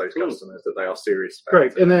convince those customers that they are serious about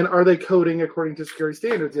Right. it. And then are they coding according to security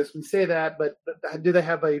standards? Yes, we say that, but do they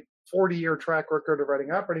have a 40-year track record of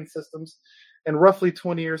writing operating systems? And roughly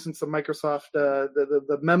 20 years since the Microsoft,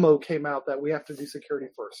 the memo came out that we have to do security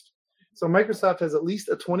first. So Microsoft has at least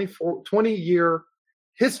a 20-year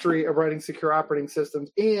history of writing secure operating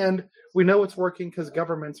systems. And we know it's working because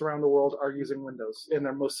governments around the world are using Windows in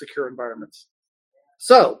their most secure environments.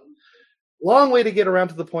 So, long way to get around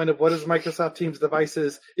to the point of what is Microsoft Teams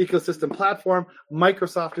devices ecosystem platform.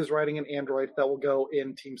 Microsoft is writing an Android that will go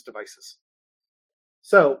in Teams devices.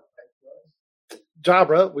 So,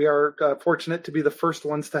 Jabra, we are fortunate to be the first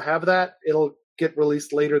ones to have that. It'll get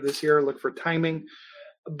released later this year. Look for timing.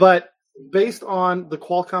 But based on the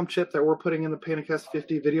Qualcomm chip that we're putting in the Panicast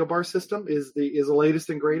 50 video bar system is the latest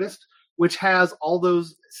and greatest, which has all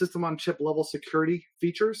those system on chip level security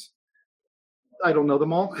features. I don't know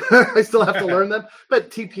them all. I still have to learn them.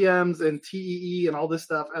 But TPMs and TEE and all this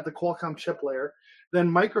stuff at the Qualcomm chip layer, then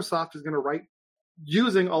Microsoft is going to write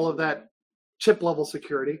using all of that chip level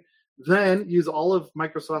security, then use all of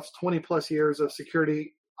Microsoft's 20 plus years of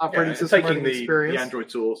security operating system taking running experience. the Android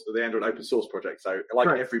source, the Android open source project. So like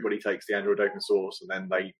Correct. everybody takes the Android open source and then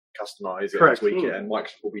they customize it Correct. and tweak it, and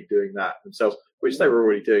Microsoft will be doing that themselves, which they were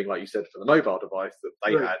already doing, like you said, for the mobile device that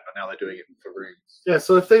they Right. had, but now they're doing it for rooms. Yeah,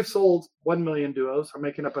 so if they've sold 1 million Duos, I'm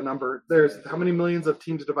making up a number, there's how many millions of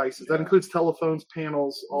Teams devices? That includes telephones,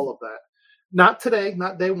 panels, all of that. Not today,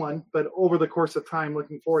 not day one, but over the course of time,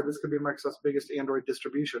 looking forward, this could be Microsoft's biggest Android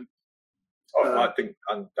distribution. I think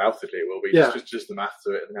undoubtedly it will be. Yeah. Just the math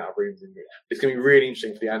to it and the amount of rooms. It's going to be really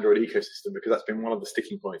interesting for the Android ecosystem because that's been one of the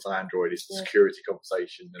sticking points on Android is the security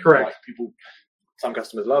conversation. And Correct. Like people, some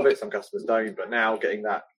customers love it, some customers don't. But now getting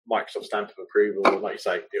that Microsoft stamp of approval, and like you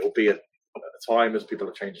say, it will be at a time as people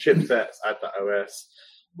have changed chipsets, add that OS.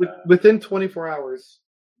 Within 24 hours,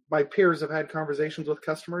 my peers have had conversations with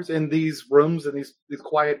customers in these rooms, in these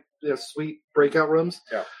quiet, sweet breakout rooms,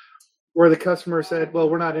 Yeah. where the customer said, well,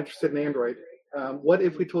 we're not interested in Android. What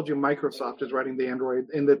if we told you Microsoft is writing the Android,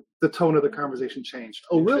 and the tone of the conversation changed?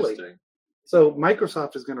 Oh, really? Interesting. So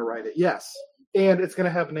Microsoft is going to write it, yes. And it's going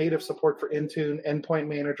to have native support for Intune, Endpoint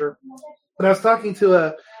Manager. But I was talking to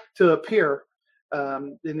a peer,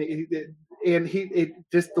 and he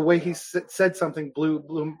just the way he said something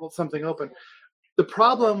blew something open. The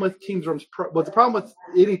problem with Teams Rooms Pro, the problem with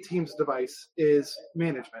any Teams device is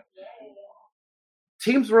management.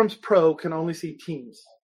 Teams Rooms Pro can only see Teams,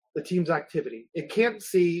 the Teams activity. It can't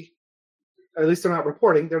see, or at least they're not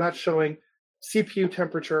reporting, they're not showing CPU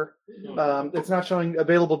temperature. It's not showing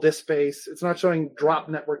available disk space. It's not showing drop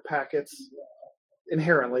network packets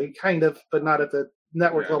inherently, kind of, but not at the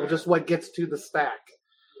network level, just what gets to the stack.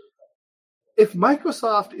 If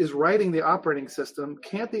Microsoft is writing the operating system,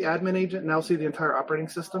 can't the admin agent now see the entire operating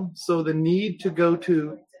system? So the need to go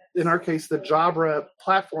to, in our case, the Jabra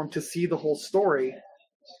platform to see the whole story,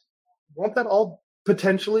 won't that all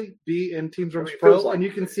potentially be in Teams Rooms Pro? Like, and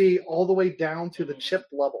you can see all the way down to the chip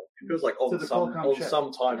level. It feels like on the Qualcomm chip.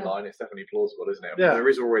 some timeline, it's definitely plausible, isn't it? I mean, Yeah. there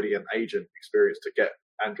is already an agent experience to get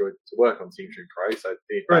Android to work on Teams Room Pro, so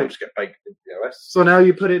the Right. just get baked into the OS. So now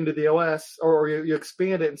you put it into the OS, or you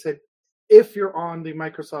expand it and say, if you're on the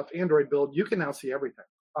Microsoft Android build, you can now see everything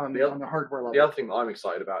on the hardware level. The other thing that I'm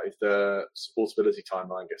excited about is the supportability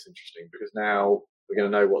timeline gets interesting because now We're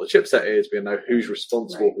going to know what the chipset is. We're going to know who's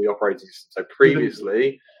responsible for the operating system. So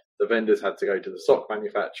previously, the vendors had to go to the SOC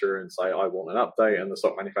manufacturer and say, I want an update. And the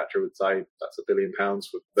SOC manufacturer would say, that's £1 billion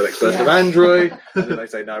for the next version of Android. And then they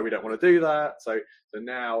say, no, we don't want to do that. So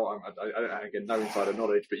now, I again, no insider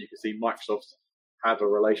knowledge, but you can see Microsoft have a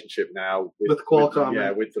relationship now with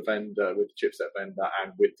Qualcomm. With the vendor, with the chipset vendor,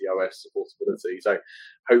 and with the OS supportability. So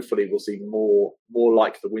hopefully we'll see more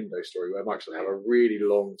like the Windows story, where Microsoft have a really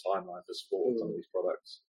long timeline for support on some of these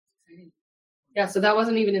products. Yeah, so that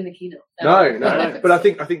wasn't even in the keynote. No. But I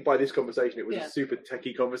think by this conversation, it was a super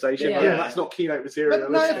techie conversation. Yeah. That's not keynote material.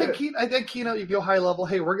 But no, I think keynote, you go high level.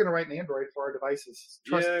 Hey, we're going to write an Android for our devices.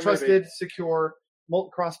 Trusted, secure,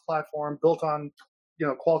 cross-platform, built on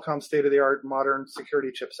Qualcomm state-of-the-art modern security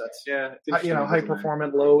chipsets. Yeah, high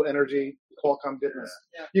performant, low energy Qualcomm goodness.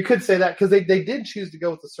 Yeah. You could say that because they did choose to go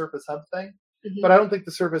with the Surface Hub thing, but I don't think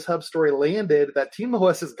the Surface Hub story landed. That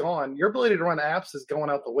TeamOS is gone. Your ability to run apps is going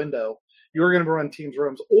out the window. You're going to run Teams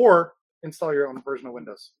Rooms or install your own version of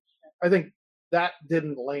Windows. I think that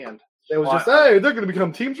didn't land. It was just, hey, they're going to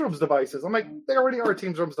become Teams Rooms devices. I'm like, they already are a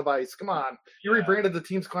Teams Rooms device. Come on. You rebranded the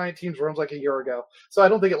Teams client Teams Rooms like a year ago. So I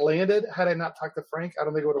don't think it landed. Had I not talked to Frank, I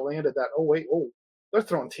don't think it would have landed that, they're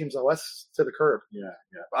throwing Teams OS to the curb. Yeah.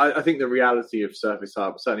 I think the reality of Surface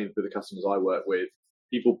Hub, certainly with the customers I work with,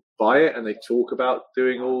 people buy it and they talk about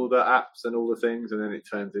doing all the apps and all the things, and then it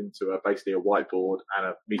turns into basically a whiteboard and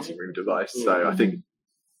a meeting room device. So I think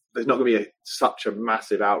there's not going to be such a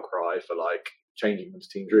massive outcry for changing them to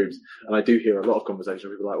Teams Rooms. And I do hear a lot of conversations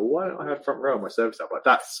where people are like, well, why don't I have Front Row on my Surface Hub?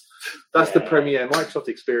 That's the premier Microsoft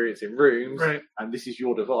experience in Rooms, right? And this is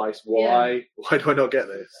your device. Why do I not get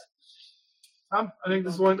this? I think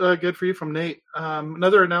this is one good for you from Nate.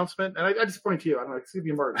 Another announcement, and I just point to you. I don't know, excuse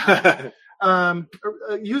me, Martin.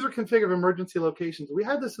 User configure emergency locations. We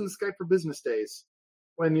had this in the Skype for Business days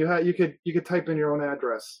when you could type in your own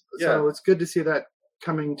address. So it's good to see that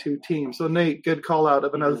coming to Teams. So Nate, good call out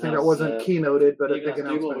of another thing that wasn't keynoted, but a big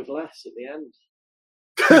announcement. Do more with less at the end.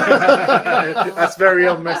 That's very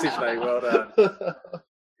on message, Nate. Well done.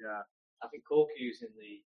 Yeah. I think core queues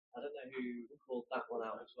I don't know who called that one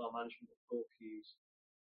out as well. Management of core queues.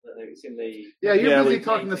 It's in the. Yeah, you're busy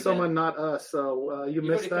talking to someone, not us. So you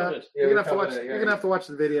missed that. Covered. You're gonna have to watch. You're gonna have to watch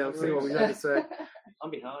the video. See what we have to say.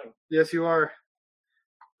 I'm behind. Yes, you are.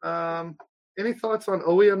 Any thoughts on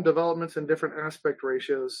OEM developments and different aspect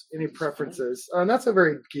ratios? Any preferences? That's a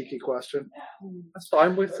very geeky question. That's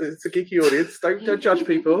fine. It's a geeky audience. Don't judge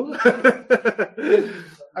people.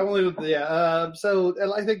 So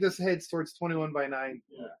I think this heads towards 21 by 9.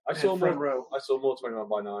 Yeah. I saw more 21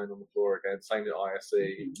 by 9 on the floor again. Same at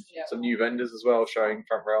ISE. Some new vendors as well showing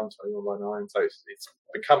Front Row on 21 by 9. So it's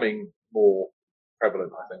becoming more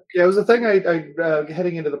prevalent, I think. Yeah, it was a thing I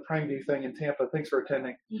heading into the Prime View thing in Tampa. Thanks for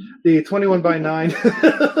attending. The 21 by 9.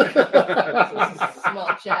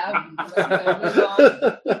 Small jab.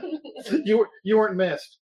 You weren't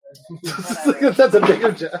missed. That's a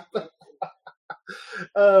bigger jab.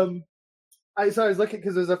 I was looking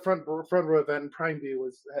because there's a front row event and Prime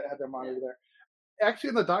View had their monitor there. Actually,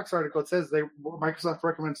 in the Docs article, it says Microsoft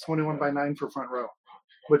recommends 21 by 9 for Front Row,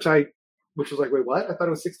 which was like, wait, what? I thought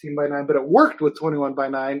it was 16 by 9, but it worked with 21 by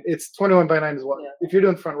 9. It's 21 by 9 as well. Yeah. If you're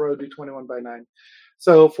doing Front Row, do 21 by 9.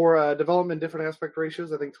 So for development different aspect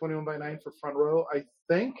ratios, I think 21 by 9 for Front Row, I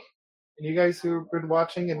think. And you guys who've been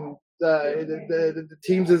watching, and the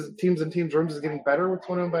Teams and Teams Rooms is getting better with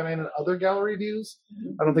 21 by 9 and other gallery views.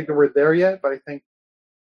 I don't think that we're there yet, but I think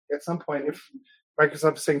at some point, if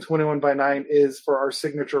Microsoft is saying 21 by 9 is for our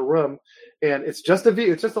signature room, and it's just a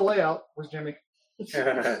view, it's just a layout. Where's Jimmy?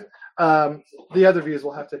 The other views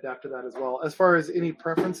will have to adapt to that as well. As far as any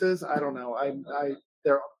preferences, I don't know.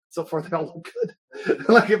 They're so far they don't look good.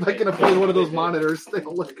 Like if I can afford one of those monitors, they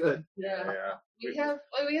don't look good. Yeah. We have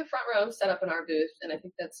Front Row set up in our booth, and I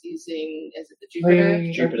think that's using, is it the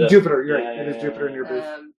Jupiter? Jupiter, you're right. It is Jupiter in your booth.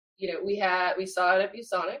 We saw it at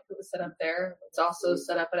ViewSonic. It was set up there. It's also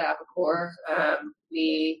set up at Apicore.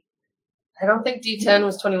 I don't think D10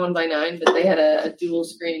 was 21 by 9, but they had a dual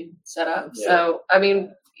screen set up. Yeah. So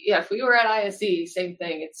if we were at ISE, same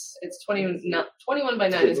thing. It's 21 by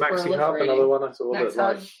 9 is Maxi Hub, another one I saw. Max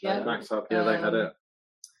Hub, Max Hub, they had it.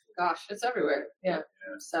 Gosh, it's everywhere. Yeah.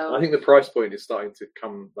 So I think the price point is starting to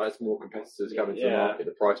come. As more competitors come into the market,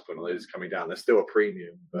 the price point is coming down. There's still a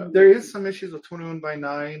premium, but there is some issues with 21 by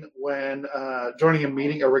 9 when joining a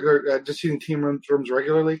meeting, a regular, just using Team Rooms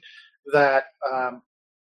regularly. That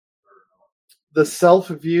the self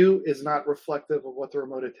view is not reflective of what the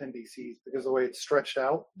remote attendee sees because the way it's stretched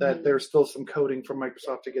out. That there's still some coding from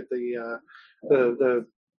Microsoft to get the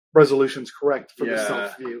resolutions correct for the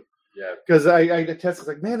self view. Yeah. Because I tested,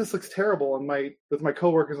 like, man, this looks terrible, and with my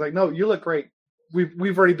coworkers, like, no, you look great.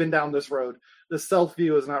 We've already been down this road. The self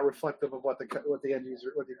view is not reflective of what the end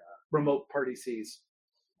user, what the remote party sees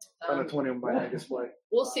on a 21 by 9 display.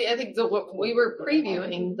 We'll see. I think we were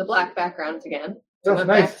previewing the black backgrounds again. Oh, Went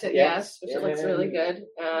nice. back to, yes, which it looks really good.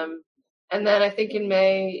 And then I think in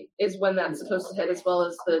May is when that's supposed to hit, as well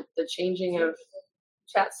as the changing of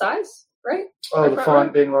chat size, right? Oh, the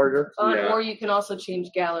font being larger. Or you can also change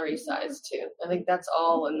gallery size too. I think that's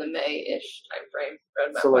all in the May-ish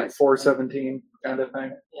timeframe. So like 417 kind of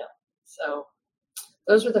thing. Yeah. So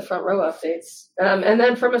those were the front row updates. And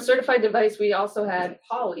then from a certified device, we also had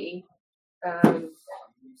Poly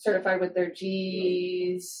certified with their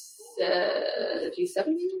G7 is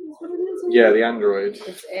what it is? Yeah, the Android.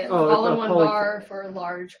 It's Oh, all-in-one Poly. bar for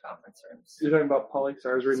large conference rooms. You're talking about Poly?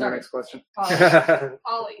 Sorry, I was reading Sorry. the next question. Poly.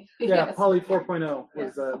 Yeah, Yes. Poly 4.0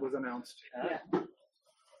 was announced, Yeah.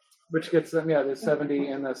 which gets them, the 70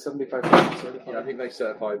 and the 75 certified. Yeah, I think they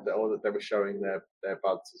certified that, or that they were showing their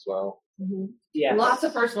buds as well. Mhm. Yes. Lots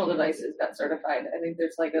of personal devices got certified. I think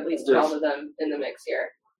there's like at least 12 of them in the mix here.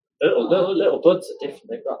 Little buds are different.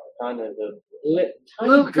 They've got kind of the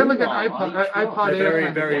Little, kind of like an iPod They're Air very, kind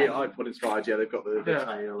of very thing. iPod inspired. Yeah, they've got the Yeah.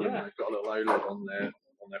 tail Yeah. and they've got a little OLED on their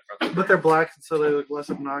front. But they're black, so they look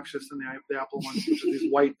less obnoxious than the Apple ones, which are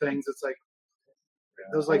these white things. It's like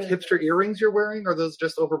those like hipster earrings you're wearing, or those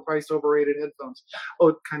just overpriced, overrated headphones? Oh,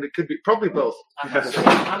 it kind of could be, probably both. I'm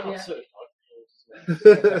not Yeah. certified.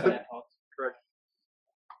 Correct.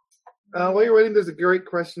 While you're waiting, there's a great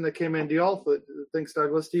question that came in. Thanks,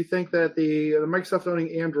 Douglas. Do you think that the Microsoft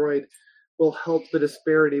owning Android will help the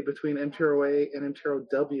disparity between Entero A and Entero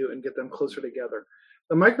W and get them closer together?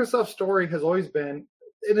 The Microsoft story has always been,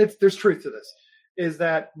 and there's truth to this, is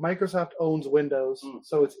that Microsoft owns Windows,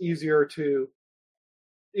 so it's easier to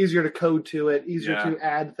code to it, easier to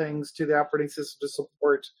add things to the operating system to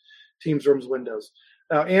support Teams, Rooms, Windows.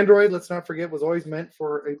 Now, Android, let's not forget, was always meant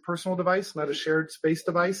for a personal device, not a shared space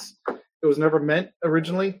device. It was never meant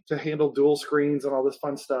originally to handle dual screens and all this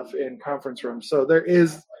fun stuff in conference rooms. So there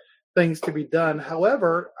is things to be done.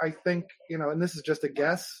 However, I think, and this is just a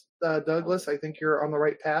guess, Douglas, I think you're on the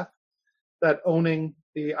right path, that owning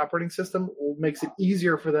the operating system makes it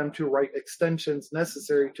easier for them to write extensions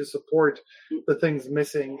necessary to support the things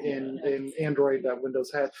missing in Android that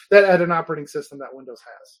Windows has, that at an operating system that Windows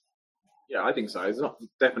has. Yeah, I think so. It's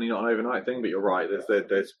definitely not an overnight thing, but you're right.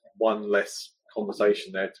 There's one less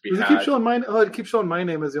conversation there to be Does it had. keep showing my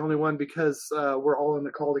name as the only one because we're all in the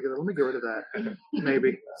call together. Let me get rid of that.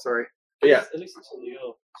 Maybe. Sorry. But yeah, At least it's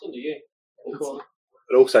under you.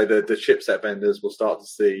 but also the chipset vendors will start to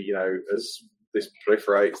see, as this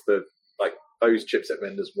proliferates, those chipset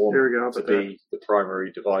vendors want Here we go. to be the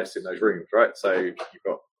primary device in those rooms, right? So you've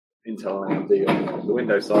got Intel and AMD on the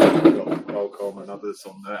Windows side, you've got Qualcomm and others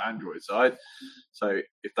on the Android side. So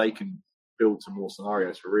if they can build some more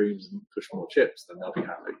scenarios for rooms and push more chips, then they'll be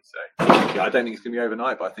happy. So yeah, I don't think it's going to be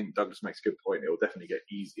overnight, but I think Douglas makes a good point. It will definitely get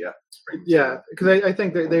easier. Yeah, because I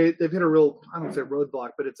think they've hit a real, I don't want to say roadblock,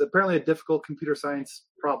 but it's apparently a difficult computer science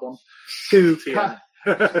problem to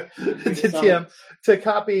to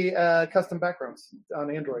copy custom backgrounds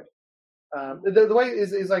on Android. The way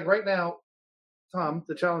is like right now, Tom,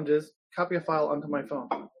 the challenge is copy a file onto my phone.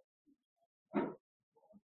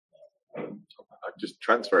 I just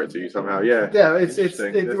transfer it to you somehow. Yeah. Yeah, it's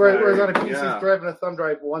Interesting. There's whereas no- on a PC yeah. drive and a thumb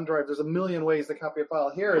drive, OneDrive, there's a million ways to copy a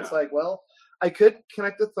file. Here, it's like, well, I could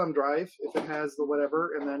connect the thumb drive if it has the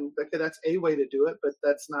whatever, and then okay, that's a way to do it, but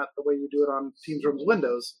that's not the way you do it on Teams, Rooms,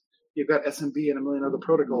 Windows. You've got SMB and a million other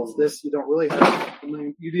protocols. This you don't really have.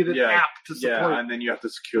 You need an app to support. Yeah, and then you have to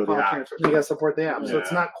secure the file app. transfer. You got to support the app, so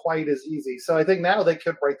it's Yeah. not quite as easy. So I think now they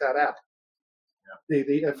could write that app,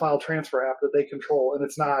 the file transfer app that they control, and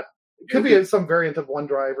it's not. It could be some variant of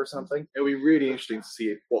OneDrive or something. It'll be really interesting to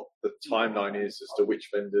see what the timeline is as to which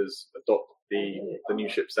vendors adopt the new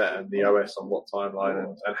chipset and the OS on what timeline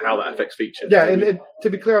and how that affects features. Yeah, and to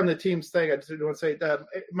be clear on the Teams thing, I just want to say that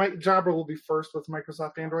Jabra will be first with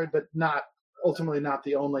Microsoft Android, but ultimately not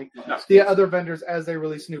the only. No. The other vendors, as they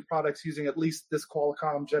release new products using at least this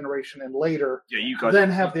Qualcomm generation and later, Yeah, you guys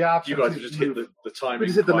then have the option. You guys to have just hit move. the timing. We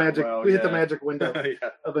just hit the quite magic. well, We hit the yeah. magic window Yeah.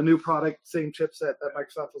 of a new product, same chipset that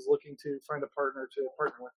Microsoft was looking to find a partner to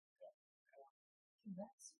partner with.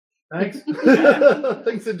 Thanks.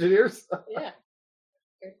 Thanks, engineers. Yeah.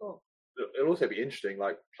 Very cool. it'll also be interesting,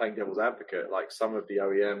 like playing devil's advocate. Like some of the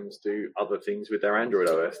OEMs do other things with their Android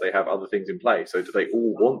OS. They have other things in place. So do they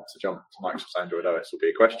all want to jump to Microsoft's Android OS? Will be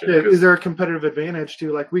a question. Yeah, is there a competitive advantage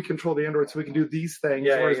to like we control the Android, so we can do these things,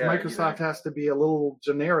 Yeah, whereas yeah, Microsoft has to be a little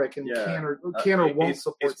generic and Yeah. can or won't Is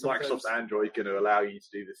support some Microsoft's things. Android going to allow you to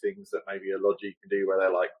do the things that maybe a Logi can do, where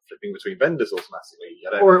they're like flipping between vendors automatically?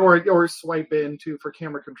 I don't know. or swipe in for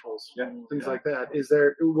camera controls, Yeah, things yeah. like that.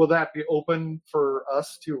 Will that be open for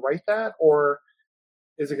us to write that, or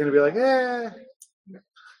is it going to be like,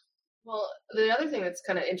 Well, the other thing that's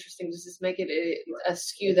kind of interesting is just make it a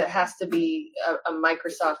SKU that has to be a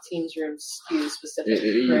Microsoft Teams Room SKU specific.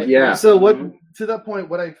 Right? Yeah. So what to that point,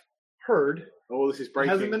 what I've heard Oh, this is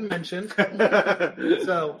breaking. hasn't been mentioned.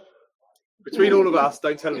 So Between all of us,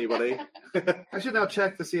 don't tell anybody. I should now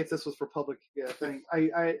check to see if this was for public thing.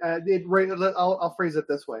 I'll phrase it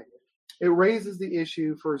this way: it raises the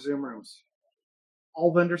issue for Zoom Rooms.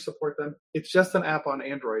 All vendors support them. It's just an app on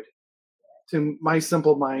Android. To my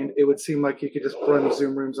simple mind, it would seem like you could just run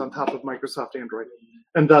Zoom Rooms on top of Microsoft Android,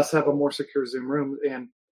 and thus have a more secure Zoom Room, and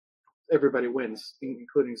everybody wins,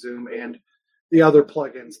 including Zoom and the other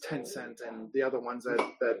plugins, Tencent, and the other ones that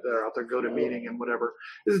are out there, GoToMeeting and whatever.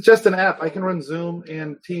 It's just an app. I can run Zoom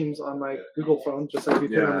and Teams on my Google phone, just like you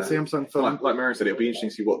could on the Samsung phone. Like Marion said, it'll be interesting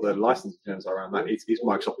to see what the licensing terms are around that. Is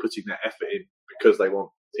Microsoft putting that effort in because they want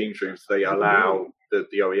Teams Rooms? They allow the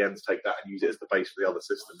OEMs to take that and use it as the base for the other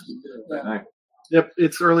systems. I don't know. Yep,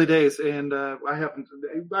 it's early days, and I'm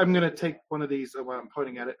going to take one of these while I'm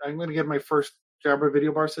pointing at it. I'm going to get my first Jabra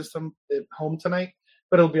video bar system at home tonight,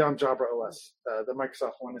 but it'll be on Jabra OS. The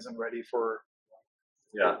Microsoft one isn't ready for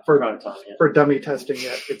dummy testing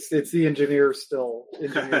yet. It's the engineers still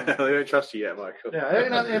engineering. They don't trust you yet, Michael. Yeah,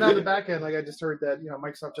 and on the back end, like I just heard that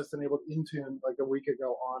Microsoft just enabled Intune like a week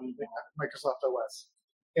ago on Microsoft OS,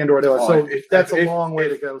 Android OS. So that's a long way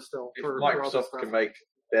to go still. If for all this Microsoft stuff. can make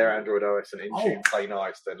their Android OS and Intune play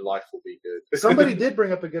nice, then life will be good. Somebody did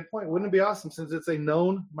bring up a good point. Wouldn't it be awesome, since it's a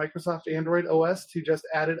known Microsoft Android OS, to just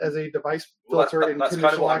add it as a device filter and that's kind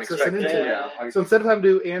of conditional what I'm access and expecting. Intune? Yeah. So instead of having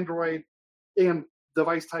to do Android and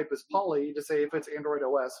device type is Poly, you just say if it's Android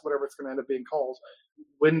OS, whatever it's going to end up being called,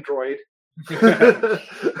 Windroid. I like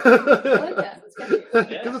that. It's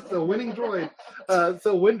catchy. Because it's the winning droid.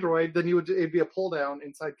 So Windroid, then it'd be a pull down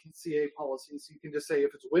inside CA policy. So you can just say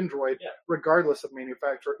if it's Windroid, regardless of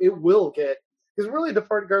manufacturer, it will get, because really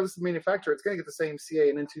regardless of manufacturer, it's going to get the same CA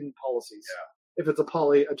and Intune policies. Yeah. If it's a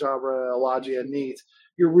Poly, a Jabra, a Logia, a Neat,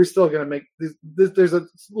 we're still going to make there's a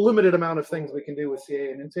limited amount of things we can do with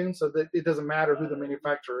CA and Intune, so that it doesn't matter who the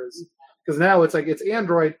manufacturer is. Because now it's like it's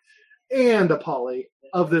Android and a Poly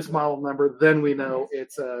of this model number, then we know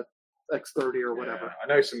it's a X30 or whatever. Yeah, I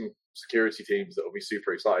know some security teams that will be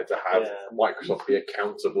super excited to have Microsoft be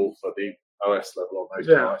accountable for the OS level on those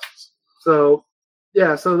devices. So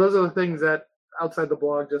those are the things that outside the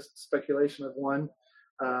blog, just speculation of one.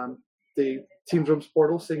 The Teams Rooms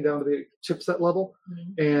portal seeing down to the chipset level,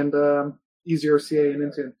 and easier CA and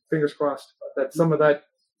Intune. Fingers crossed that some of that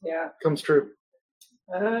comes true.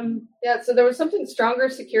 So there was something stronger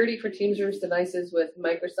security for Teams Rooms devices with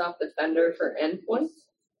Microsoft Defender for endpoints.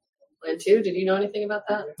 Plan 2, did you know anything about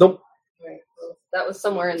that? Nope. Right. Well, that was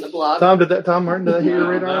somewhere in the blog. Tom Martin, did that hit your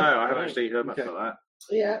radar? No, I haven't actually heard much about that.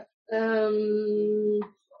 Yeah.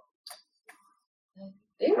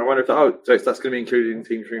 I wonder if so that's going to be included in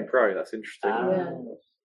Teams Room Pro. That's interesting.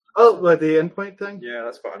 Oh, like the endpoint thing? Yeah,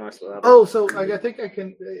 that's quite a nice little add-on. Oh, so I think I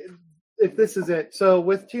can, if this is it. So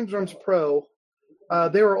with Teams Rooms Pro,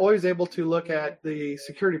 they were always able to look at the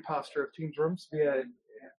security posture of Teams Rooms via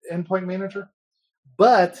Endpoint Manager,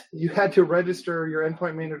 but you had to register your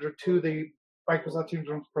Endpoint Manager to the Microsoft Teams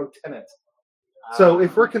Rooms Pro tenant. So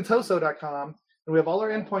if we're Contoso.com and we have all our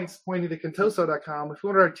endpoints pointing to Contoso.com, if we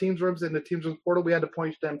wanted our Teams Rooms in the Teams Rooms portal, we had to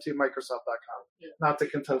point them to Microsoft.com, not to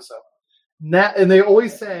Contoso. And they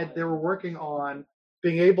always said they were working on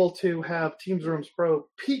being able to have Teams Rooms Pro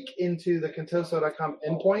peek into the Contoso.com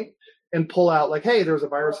endpoint and pull out like, hey, there's a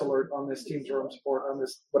virus alert on this Teams Rooms port, on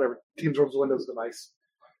this whatever Teams Rooms Windows device.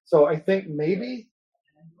 So I think maybe,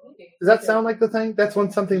 does that sound like the thing? That's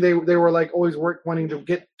something they were like always wanting to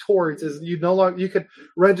get towards is you could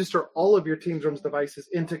register all of your Teams Rooms devices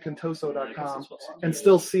into Contoso.com and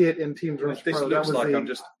still see it in Teams Rooms This Pro. looks That was like I'm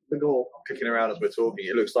just the goal. Clicking around as we're talking.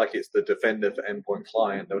 It looks like it's the Defender for Endpoint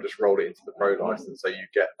Client. They'll just roll it into the Pro license, so you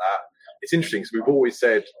get that. It's interesting because we've always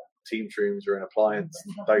said Teams Rooms are an appliance.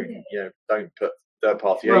 Don't put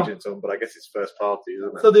third-party agents on, but I guess it's first-party,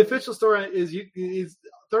 isn't it? So the official story is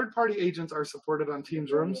third-party agents are supported on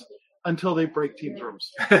Teams Rooms until they break Teams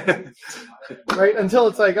Rooms, right? Until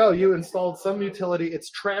it's like, oh, you installed some utility,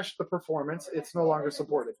 it's trashed the performance, it's no longer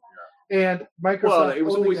supported. And Microsoft. Well, it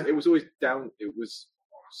was only- always down. It was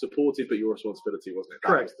supported, but your responsibility, wasn't it?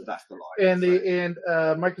 Correct. That's the line. And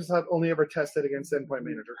Microsoft only ever tested against Endpoint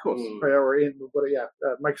Manager. Of course. Right, or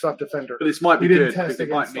Microsoft Defender. But this might be You didn't good test because it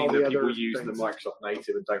might against mean all that the people other use things. the Microsoft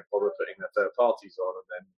native and don't bother putting their third parties on, and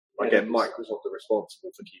then again, Microsoft are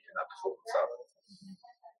responsible for keeping that performance up.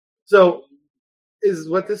 So, is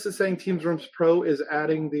what this is saying? Teams Rooms Pro is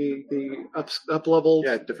adding the up levels.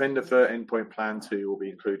 Yeah, Defender for Endpoint Plan 2 will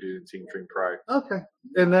be included in Teams Room Pro. Okay,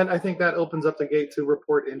 and then I think that opens up the gate to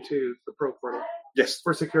report into the Pro portal Yes.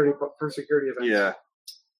 for security events. Yeah.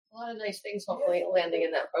 A lot of nice things hopefully landing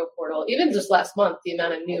in that Pro portal. Even just last month, the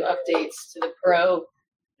amount of new updates to the Pro,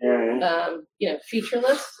 feature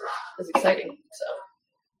list is exciting. So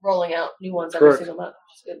rolling out new ones every Correct. single month,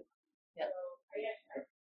 which is good. Yeah.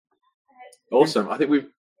 Awesome. I think we've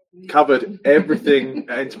covered everything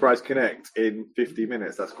at Enterprise Connect in 50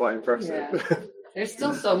 minutes. That's quite impressive. Yeah. There's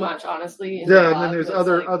still so much, honestly. in Yeah, the and blog, then there's but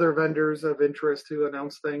it's other vendors of interest who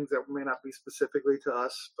announce things that may not be specifically to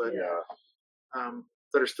us, but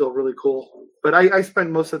that are still really cool. But I spent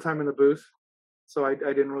most of the time in the booth, so I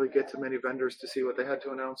didn't really get to many vendors to see what they had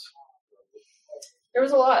to announce. There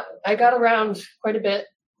was a lot. I got around quite a bit.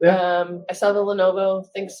 Yeah. I saw the Lenovo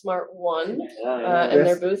ThinkSmart 1 in Yes.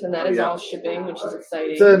 their booth, and that is Yeah. all shipping, which is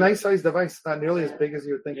exciting. It's a nice sized device, not nearly as big as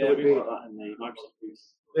you would think it would we be. got that in the Microsoft booth.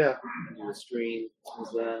 Yeah. The screen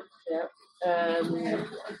was there.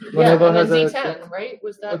 Lenovo and then has a D10, right?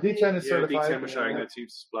 Was well, that D10 is Yeah, certified. D10 was showing their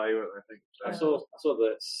Teams display, weren't they, I I think. saw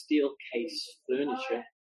the steel case furniture.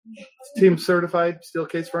 Team certified steel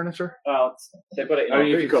case furniture. Well, they've got it in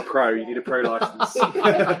Only our if you've booth. got Pro, you need a Pro license. So they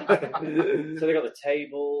got the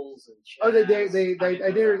tables and chairs. Oh,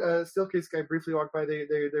 I did. Steel case guy briefly walked by.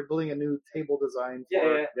 They're building a new table design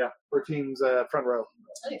for Teams front row.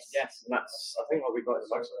 nice? Yes, and that's I think what we got in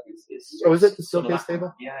Microsoft is Oh, is it the steel some of case that.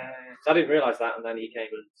 table? Yeah. So I didn't realise that, and then he came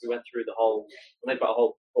and we went through the whole. And they've got a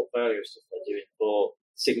whole portfolio of stuff they're doing for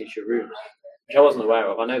signature rooms, which I wasn't aware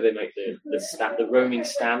of. I know they make the roaming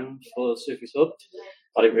stand for Surface Hub.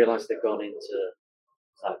 I didn't realise they've gone into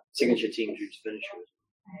signature Teams rooms furniture.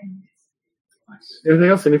 Anything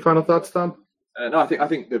else? Any final thoughts, Tom? No, I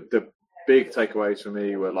think the big takeaways for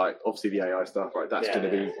me were like obviously the AI stuff, right? That's going to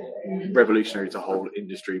be revolutionary to the whole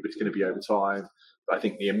industry, but it's going to be over time. But I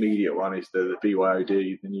think the immediate one is the BYOD,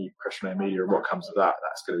 the new questionnaire media, and what comes of that.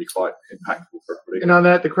 That's going to be quite impactful for everybody. And on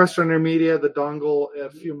that, the questionnaire media, the dongle, a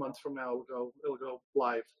few months from now, it'll go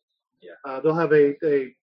live. Yeah. They'll have a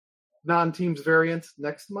non-Teams variant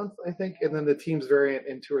next month, I think, and then the Teams variant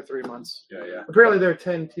in 2 or 3 months. Yeah. Apparently, there are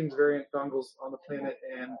 10 Teams variant dongles on the planet,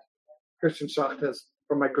 and Christian Schott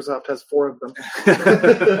from Microsoft has 4 of them.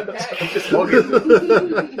 Just log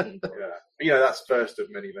in. Yeah. That's first of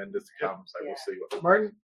many vendors to come, so we'll see what.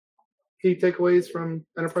 Martin, key takeaways from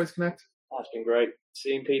Enterprise Connect? That's been great.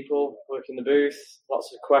 Seeing people work in the booth,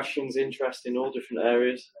 lots of questions, interest in all different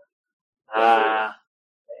areas. Trying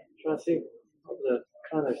to think what the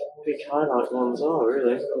kind of big highlight ones are,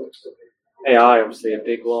 really. AI, obviously, a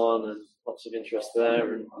big one, and lots of interest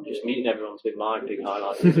there, and just meeting everyone's been my big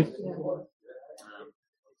highlight, really.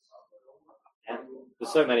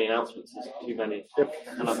 There's so many announcements, there's too many. Yep.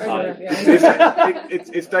 And I'm tired.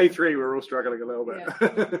 It's day 3. We're all struggling a little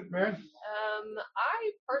bit. Maren?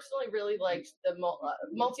 I personally really liked the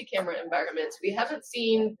multi-camera environments. We haven't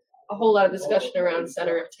seen a whole lot of discussion around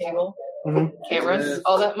center of table cameras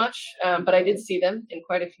all that much, but I did see them in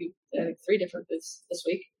quite a few, I think 3 different booths this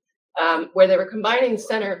week, where they were combining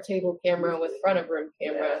center of table camera with front of room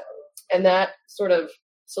camera, and that sort of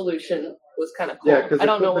solution was kind of cool. Yeah, because I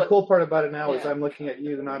don't know the what. cool part about it now is I'm looking at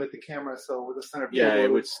you, not at the camera, so with the center of Yeah, table,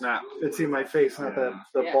 it would snap. it'd see my face, not the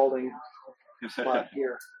Yeah. balding spot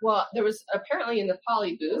here. Well, there was apparently in the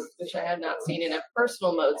Poly booth, which I had not seen, in a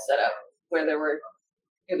personal mode setup where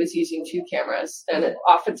it was using 2 cameras. And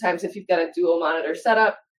oftentimes, if you've got a dual monitor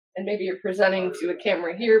setup and maybe you're presenting to a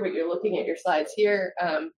camera here, but you're looking at your slides here.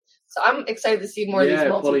 So I'm excited to see more of these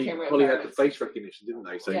multi-camera Poly had the environments. face recognition, didn't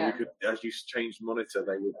they? So Yeah. you could, as you changed monitor,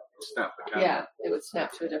 they would snap the camera. Yeah, it would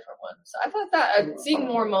snap to a different one. So I thought that seeing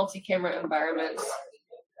more multi-camera environments,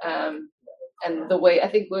 and the way I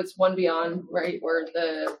think it was One Beyond, right, where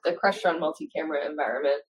the Crestron multi-camera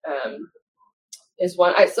environment is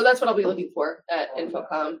one. So that's what I'll be looking for at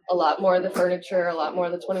InfoComm. A lot more of the furniture, a lot more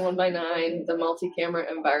of the 21x9, the multi-camera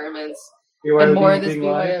environments, BYOD more of this being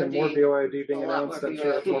live and more BYOD. BYOD being A lot announced. more I'm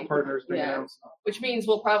sure BYOD. more partners being Yeah. announced. which means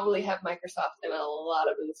we'll probably have Microsoft in a lot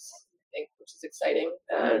of booths, I think, which is exciting.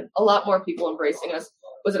 A lot more people embracing us.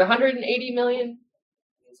 Was it 180 million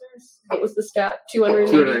users? What was the stat?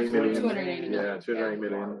 280 280 million. 280 million. Yeah, 280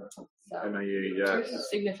 million. So MAU, yes.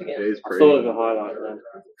 significant. It is I pretty. thought of a highlight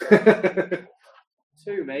then.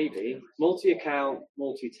 2 maybe. Multi-account,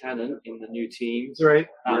 multi-tenant in the new teams. Right.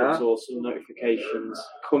 That Yeah. was awesome. Notifications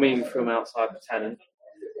coming from outside the tenant.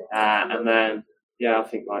 And then, I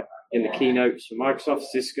think like in the keynotes for Microsoft,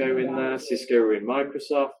 Cisco in there, Cisco in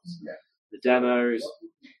Microsoft, the demos.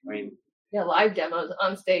 I mean, Yeah, live demos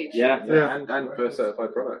on stage. yeah. And for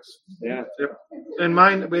certified products. Yeah. And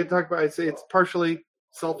mine, we talked about. I'd say it's partially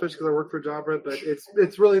selfish because I work for Jabra, but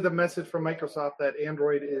it's really the message from Microsoft that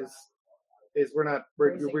Android is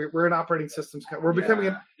we're an operating systems company. We're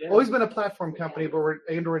becoming always been a platform company, but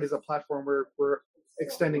Android is a platform we're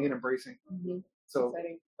extending and embracing. Mm-hmm. So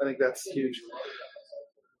Exciting. I think that's huge.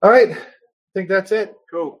 All right, I think that's it.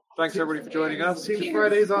 Cool. Thanks everybody for joining us. Teams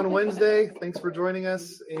Fridays on Wednesday. Thanks for joining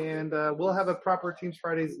us, and we'll have a proper Teams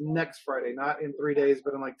Fridays next Friday, not in 3 days,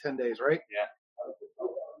 but in like 10 days, right? Yeah.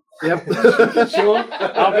 Yep. Sure.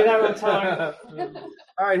 I'll be there on time.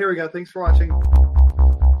 All right, here we go. Thanks for watching.